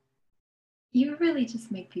 like, you really just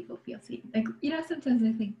make people feel seen. Like, sometimes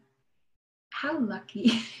I think, how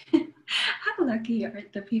lucky are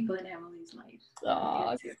the people in Emily's life?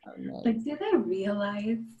 Oh, so nice. Like, do they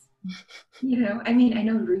realize? I mean, I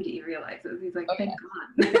know Rudy realizes. He's like, thank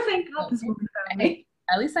God. Thank God this woman found me.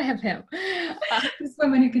 At least I have him. This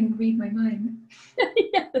woman who can read my mind.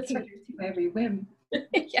 Yeah, that's right. To every whim. Yeah,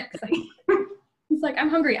 exactly. He's like, I'm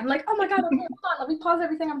hungry. I'm like, oh my God, okay, hold on. Let me pause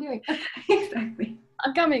everything I'm doing. Exactly.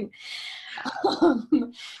 I'm coming.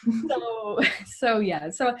 So yeah.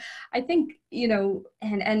 So I think,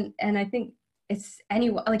 and I think it's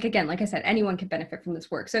anyone, like, again, like I said, anyone can benefit from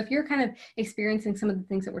this work. So if you're kind of experiencing some of the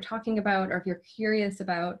things that we're talking about, or if you're curious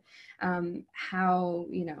about how,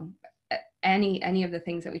 any of the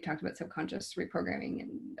things that we talked about, subconscious reprogramming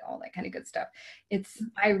and all that kind of good stuff,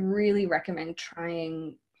 I really recommend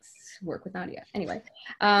trying work with Nadia. Anyway,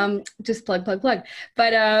 just plug. But the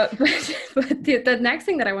next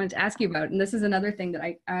thing that I wanted to ask you about, and this is another thing that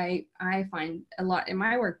I find a lot in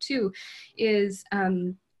my work too, is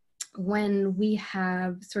when we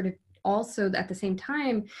have sort of also at the same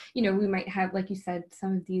time, we might have, like you said,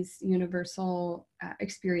 some of these universal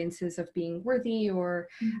experiences of being worthy or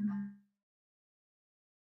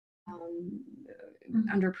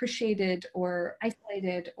underappreciated or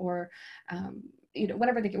isolated or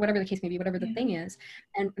whatever the case may be, whatever the thing is.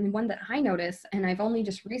 And one that I notice, and I've only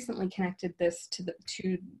just recently connected this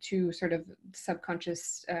to sort of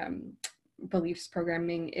subconscious beliefs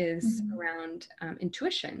programming, is around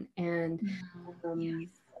intuition and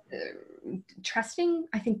trusting.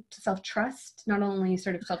 I think self-trust, not only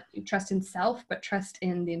sort of trust in self, but trust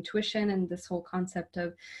in the intuition, and this whole concept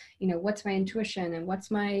of, what's my intuition and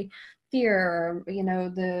what's my fear,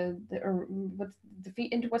 or what's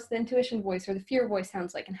the intuition voice or the fear voice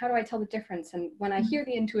sounds like, and how do I tell the difference? And when I hear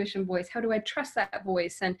the intuition voice, how do I trust that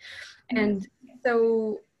voice? And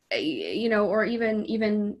so, or even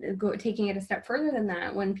taking it a step further than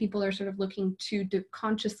that, when people are sort of looking to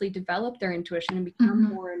consciously develop their intuition and become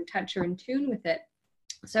more in touch or in tune with it.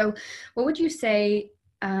 So what would you say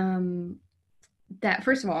that,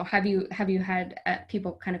 first of all, have you had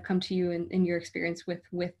people kind of come to you in your experience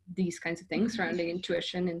with these kinds of things surrounding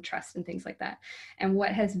intuition and trust and things like that? And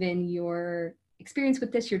what has been your experience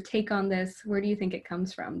with this, your take on this? Where do you think it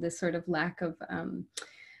comes from, this sort of lack of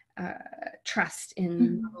trust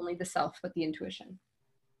in not only the self but the intuition?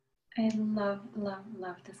 I love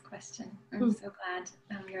this question. I'm so glad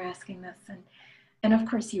you're asking this, and of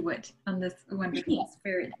course you would on this wonderful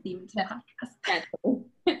spirit themed podcast.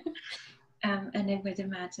 And I would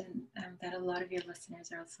imagine that a lot of your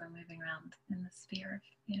listeners are also moving around in the sphere of,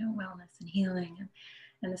 you know, wellness and healing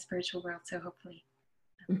and the spiritual world. So hopefully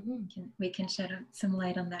we can shed some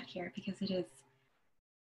light on that here, because it is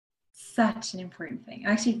such an important thing.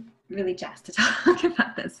 I'm actually really jazzed to talk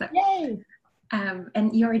about this. So. Yay!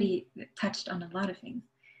 And you already touched on a lot of things.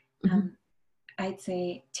 I'd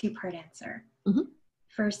say two-part answer.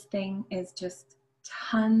 First thing is just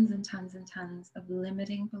tons and tons and tons of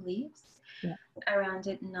limiting beliefs around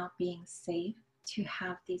it not being safe to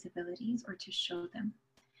have these abilities or to show them.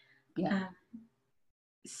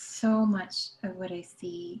 So much of what I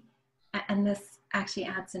see, and this actually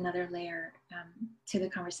adds another layer to the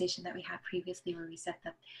conversation that we had previously, where we said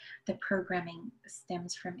that the programming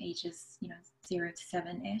stems from ages, 0 to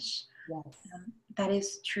 7-ish. That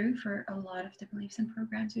is true for a lot of the beliefs and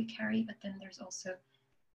programs we carry, but then there's also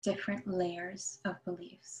different layers of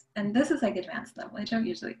beliefs, and this is like advanced level. I don't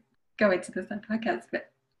usually go into this on podcasts,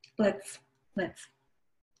 but let's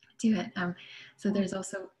do it. So there's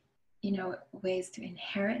also, ways to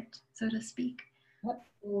inherit, so to speak,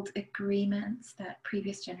 old agreements that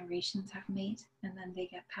previous generations have made, and then they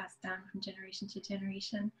get passed down from generation to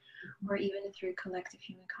generation, or even through collective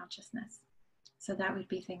human consciousness. So that would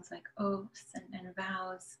be things like oaths and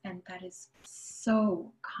vows, and that is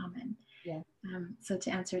so common. So to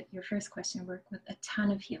answer your first question, work with a ton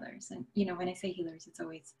of healers. And, when I say healers,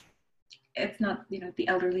 it's not, the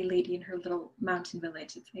elderly lady in her little mountain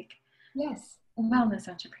village. It's like, wellness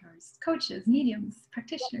entrepreneurs, coaches, mediums,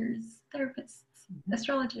 practitioners, therapists,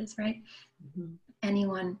 astrologers, right?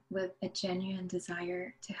 Anyone with a genuine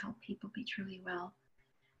desire to help people be truly well.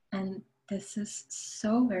 And this is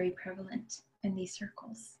so very prevalent in these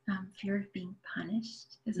circles. Fear of being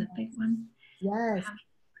punished is a big one.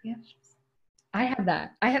 I have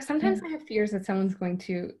that. Sometimes I have fears that someone's going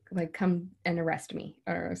to come and arrest me,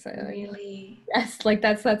 or say, really? Yes,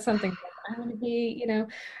 that's something. I'm going to be,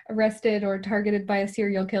 arrested or targeted by a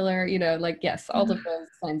serial killer. Yes, all of those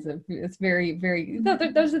kinds of. It's very, very.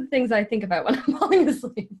 Those are the things I think about when I'm falling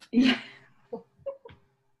asleep. It's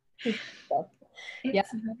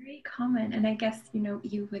very common, and I guess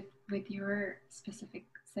you with your specific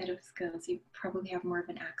set of skills, you probably have more of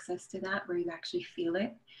an access to that, where you actually feel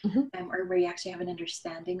it, or where you actually have an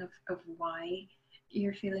understanding of why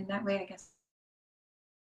you're feeling that way. I guess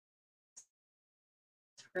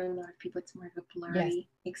for a lot of people, it's more of a blurry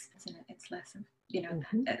experience, and it's less of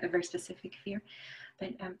a very specific fear.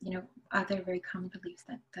 But other very common beliefs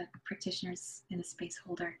that practitioners in the space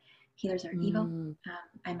hold are: healers are evil.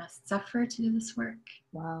 I must suffer to do this work.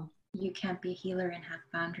 You can't be a healer and have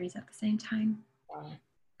boundaries at the same time.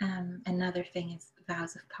 Another thing is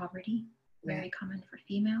vows of poverty, very common for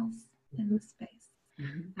females in this space.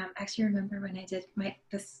 Actually, remember when I did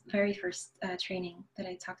this very first training that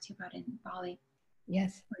I talked to you about in Bali,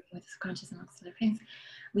 working with subconscious amongst other things,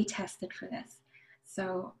 we tested for this.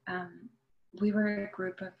 So we were a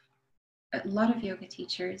group of a lot of yoga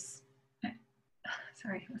teachers.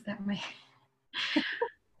 Sorry, was that my...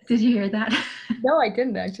 Did you hear that? No, I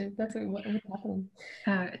didn't actually. That's what happened.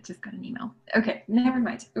 I just got an email. Okay, never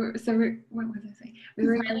mind. So what was I saying? We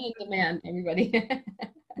were highly in demand, everybody.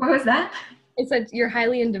 What was that? It said you're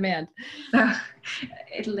highly in demand.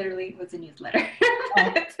 It literally was a newsletter.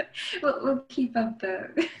 We'll keep up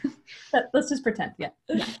the... Let's just pretend,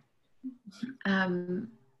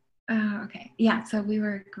 okay, yeah, so we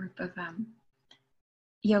were a group of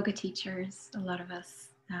yoga teachers, a lot of us.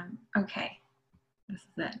 Okay, this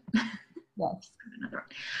is it. Yes. Another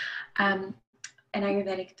one. An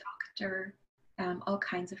Ayurvedic doctor, all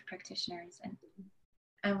kinds of practitioners, and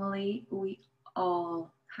Emily, we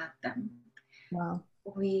all had them. Wow.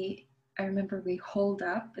 I remember we holed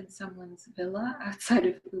up in someone's villa outside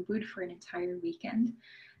of Ubud for an entire weekend,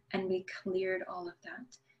 and we cleared all of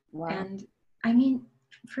that. Wow. And I mean,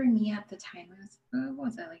 for me at the time, I was, what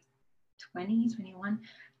was that, like 20, 21?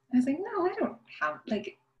 I was like, no, I don't have,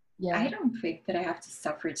 I don't think that I have to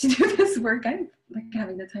suffer to do this work. I'm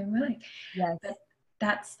having the time of my life. Yes. But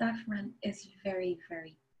that stuff is very,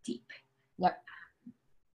 very deep. Yep.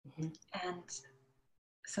 And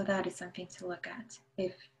so that is something to look at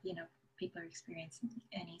if, people are experiencing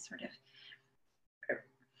any sort of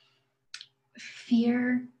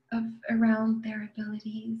fear of around their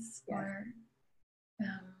abilities, Yes.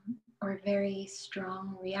 or very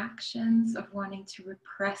strong reactions of wanting to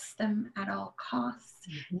repress them at all costs,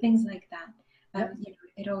 things like that. Yep.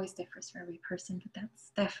 It always differs for every person, but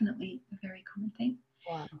that's definitely a very common thing.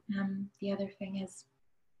 Wow. The other thing is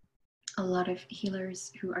a lot of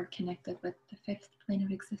healers who are connected with the fifth plane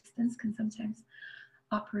of existence can sometimes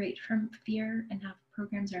operate from fear and have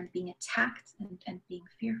programs around being attacked and being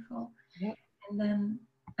fearful. Yep. And then,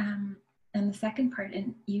 and the second part,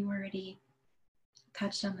 and you already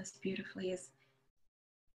touched on this beautifully, is,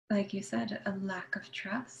 like you said, a lack of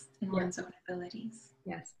trust in one's own abilities.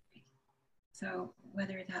 Yes. So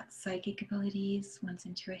whether that's psychic abilities, one's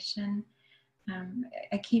intuition,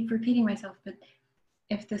 I keep repeating myself, but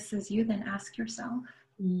if this is you, then ask yourself,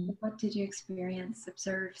 what did you experience,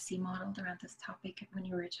 observe, see modeled around this topic when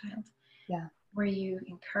you were a child? Yeah. Were you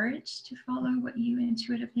encouraged to follow what you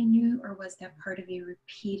intuitively knew, or was that part of you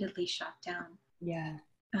repeatedly shut down? Yeah.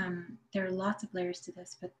 There are lots of layers to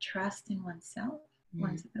this, but trust in oneself,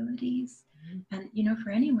 one's abilities, and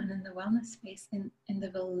for anyone in the wellness space, in the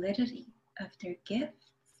validity of their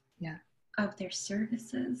gifts, of their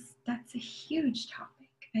services, that's a huge topic.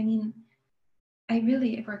 I mean, I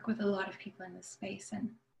really work with a lot of people in this space,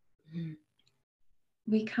 and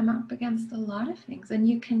we come up against a lot of things, and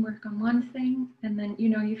you can work on one thing and then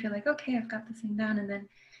you feel like, okay, I've got this thing down, and then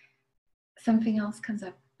something else comes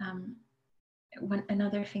up. When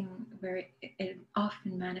another thing where it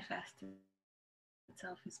often manifests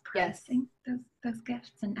itself is pricing those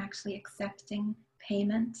gifts and actually accepting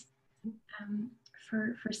payment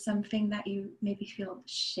for something that you maybe feel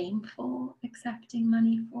shameful accepting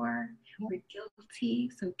money for, or guilty.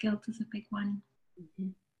 So guilt is a big one.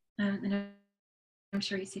 And I'm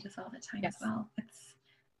sure you see this all the time as well. It's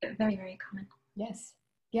very, very common. Yes.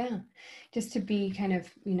 Yeah. Just to be kind of,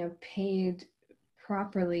 paid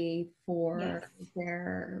properly for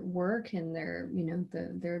their work and their,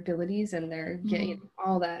 their abilities and their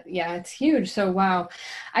all that. Yeah, it's huge. So, wow.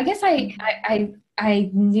 I guess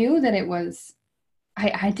I knew that it was,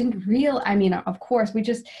 I didn't of course,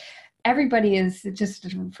 everybody is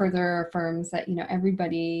just further affirms that,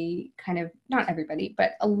 everybody kind of, not everybody,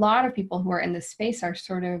 but a lot of people who are in this space are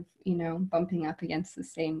sort of, bumping up against the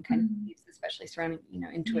same kind of beliefs, especially surrounding,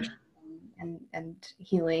 intuition and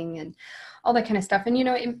healing and all that kind of stuff. And,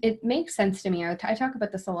 it makes sense to me. I talk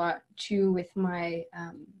about this a lot too with my,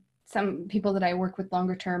 some people that I work with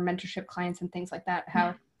longer term mentorship clients and things like that,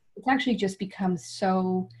 how it's actually just become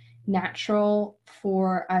so natural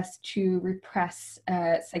for us to repress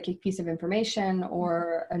a psychic piece of information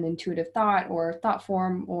or an intuitive thought or thought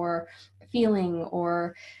form or feeling,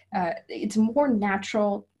 or it's more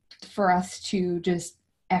natural for us to just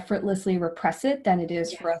effortlessly repress it than it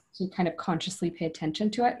is for us to kind of consciously pay attention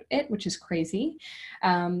to it, which is crazy.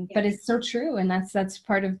 But it's so true. And that's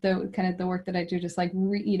part of the kind of the work that I do, just like,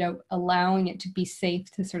 allowing it to be safe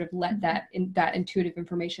to sort of let that intuitive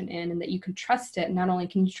information in, and that you can trust it. Not only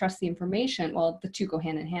can you trust the information, well, the two go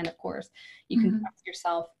hand in hand, of course. You can trust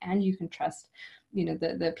yourself and you can trust,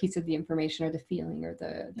 the piece of the information or the feeling or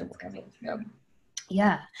the whatever. So,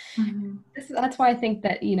 yeah. That's why I think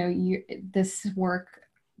that, this work,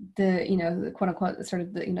 the quote unquote sort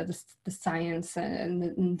of the science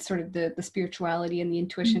and sort of the spirituality and the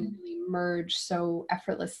intuition really merge so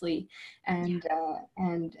effortlessly and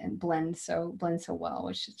blend so well,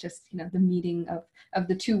 which is just the meeting of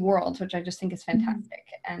the two worlds, which I just think is fantastic.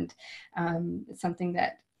 And it's something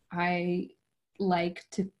that I like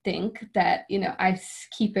to think that I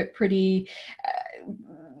keep it pretty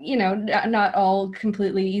not all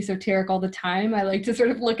completely esoteric all the time. I like to sort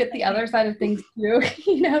of look at the other side of things too,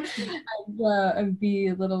 and be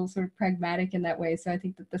a little sort of pragmatic in that way. So I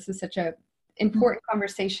think that this is such a important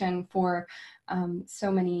conversation for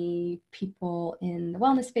so many people in the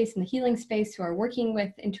wellness space, in the healing space, who are working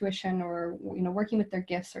with intuition or working with their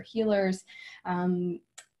gifts or healers.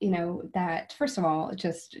 That first of all,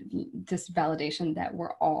 just validation that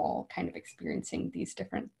we're all kind of experiencing these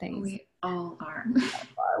different things. We all are.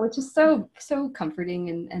 Which is so comforting,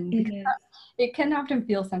 and it can often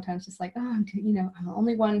feel sometimes just like, oh, I'm the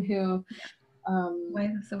only one who. Why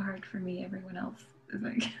is it so hard for me? Everyone else is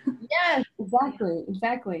like. Yes,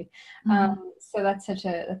 exactly. So that's such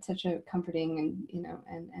a comforting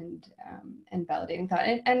and validating thought,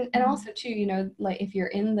 and also too, like if you're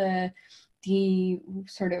in the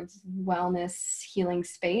sort of wellness healing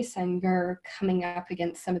space and you're coming up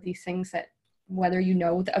against some of these things, that whether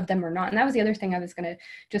of them or not. And that was the other thing I was going to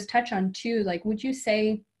just touch on too. Like, would you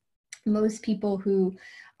say most people who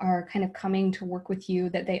are kind of coming to work with you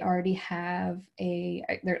that they already have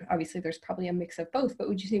obviously there's probably a mix of both, but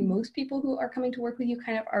would you say most people who are coming to work with you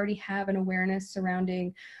kind of already have an awareness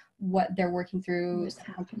surrounding what they're working through,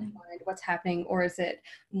 what's happening, or is it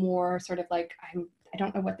more sort of like, I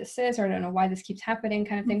don't know what this is, or I don't know why this keeps happening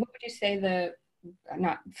kind of thing? What would you say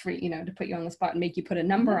not free, to put you on the spot and make you put a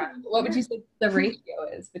number on it, what would you say the ratio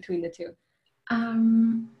is between the two?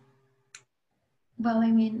 Well,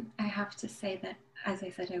 I mean, I have to say that, as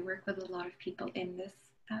I said, I work with a lot of people in this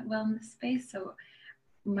wellness space. So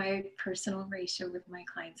my personal ratio with my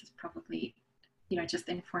clients is probably, just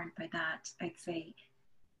informed by that. I'd say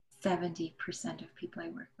 70% of people I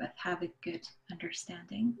work with have a good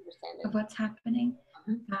understanding of what's happening,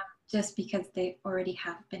 just because they already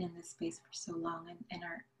have been in this space for so long and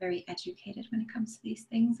are very educated when it comes to these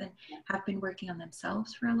things, and have been working on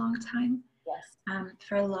themselves for a long time. Yes.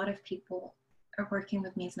 For a lot of people, working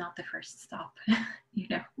with me is not the first stop,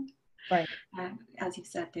 Right. As you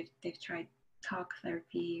said, they've tried talk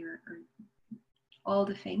therapy or all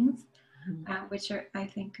the things, which I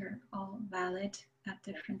think are all valid at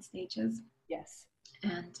different stages. Yes.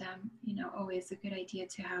 And, always a good idea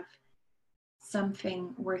to have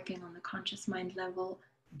something working on the conscious mind level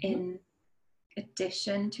in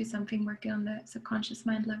addition to something working on the subconscious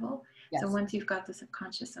mind level. Yes. So once you've got the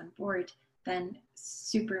subconscious on board, then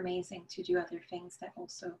super amazing to do other things that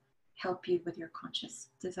also help you with your conscious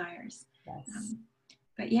desires. Yes.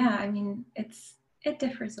 But yeah, I mean, it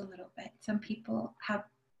differs a little bit. Some people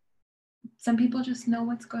just know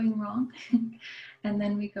what's going wrong, and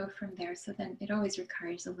then we go from there. So then it always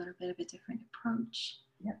requires a little bit of a different approach.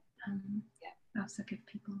 Yeah. I also give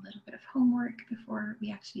people a little bit of homework before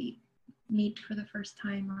we actually meet for the first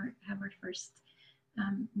time or have our first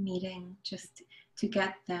meeting, just to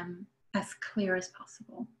get them as clear as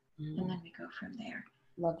possible, and then we go from there.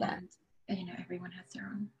 Love that. And everyone has their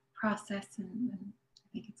own process, and I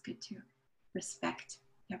think it's good to respect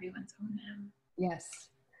everyone's own. Yes.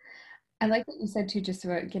 I like what you said too, just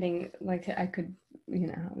about getting, like, I could,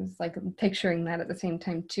 I was like picturing that at the same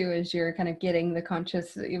time too, as you're kind of getting the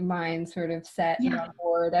conscious mind sort of set and on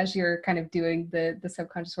board as you're kind of doing the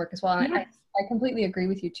subconscious work as well. And I completely agree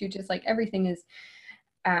with you too, just like everything is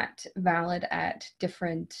valid at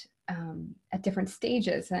different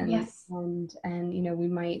stages, and we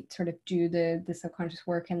might sort of do the subconscious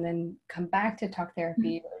work and then come back to talk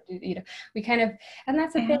therapy, or we kind of, and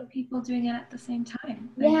that's the thing, people doing it at the same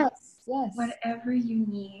time. Yes. Whatever you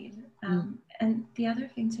need. And the other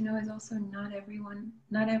thing to know is also not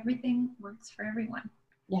everything works for everyone.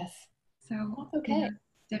 Yes. So okay.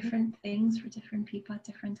 Different things for different people at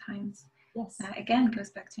different times. Yes. Again, goes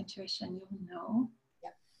back to intuition.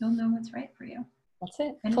 You'll know what's right for you. That's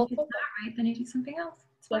it. And if it's not right, then you do something else.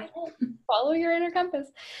 It's fine. Follow your inner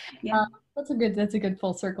compass. Yeah. That's a good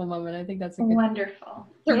full circle moment. I think that's a good wonderful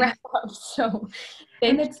to wrap up. So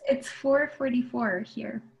it's 4:44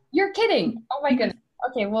 here. You're kidding. Oh my goodness.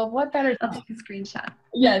 Okay, well, what better time? I'll take a screenshot.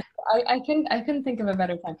 Yes, I couldn't think of a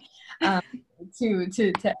better time to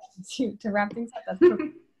wrap things up. That's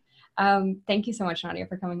true. Thank you so much, Nadia,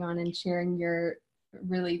 for coming on and sharing your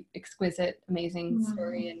really exquisite, amazing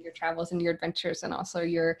story and your travels and your adventures, and also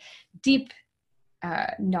your deep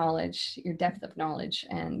knowledge, your depth of knowledge,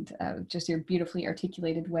 and just your beautifully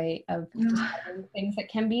articulated way of describing things that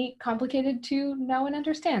can be complicated to know and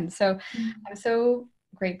understand. So I'm so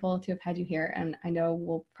grateful to have had you here, and I know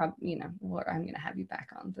we'll probably, I'm going to have you back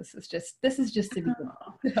on. This is just to be.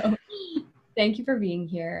 So thank you for being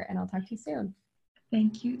here, and I'll talk to you soon.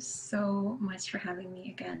 Thank you so much for having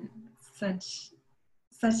me again.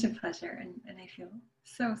 Such a pleasure, and I feel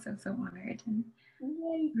so honored and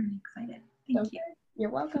really excited. Thank you.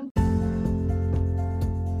 You're welcome.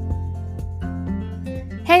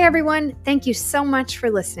 Hey everyone, thank you so much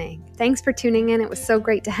for listening. Thanks for tuning in. It was so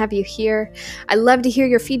great to have you here. I love to hear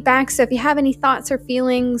your feedback, so if you have any thoughts or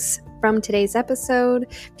feelings from today's episode,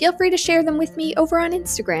 feel free to share them with me over on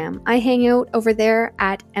Instagram. I hang out over there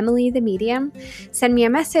at Emily the Medium. Send me a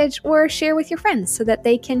message or share with your friends so that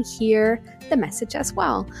they can hear the message as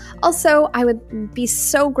well. Also, I would be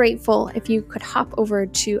so grateful if you could hop over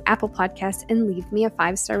to Apple Podcasts and leave me a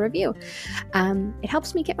 5-star review. It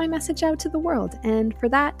helps me get my message out to the world, and for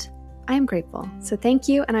that, I am grateful. So thank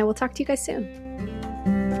you, and I will talk to you guys soon.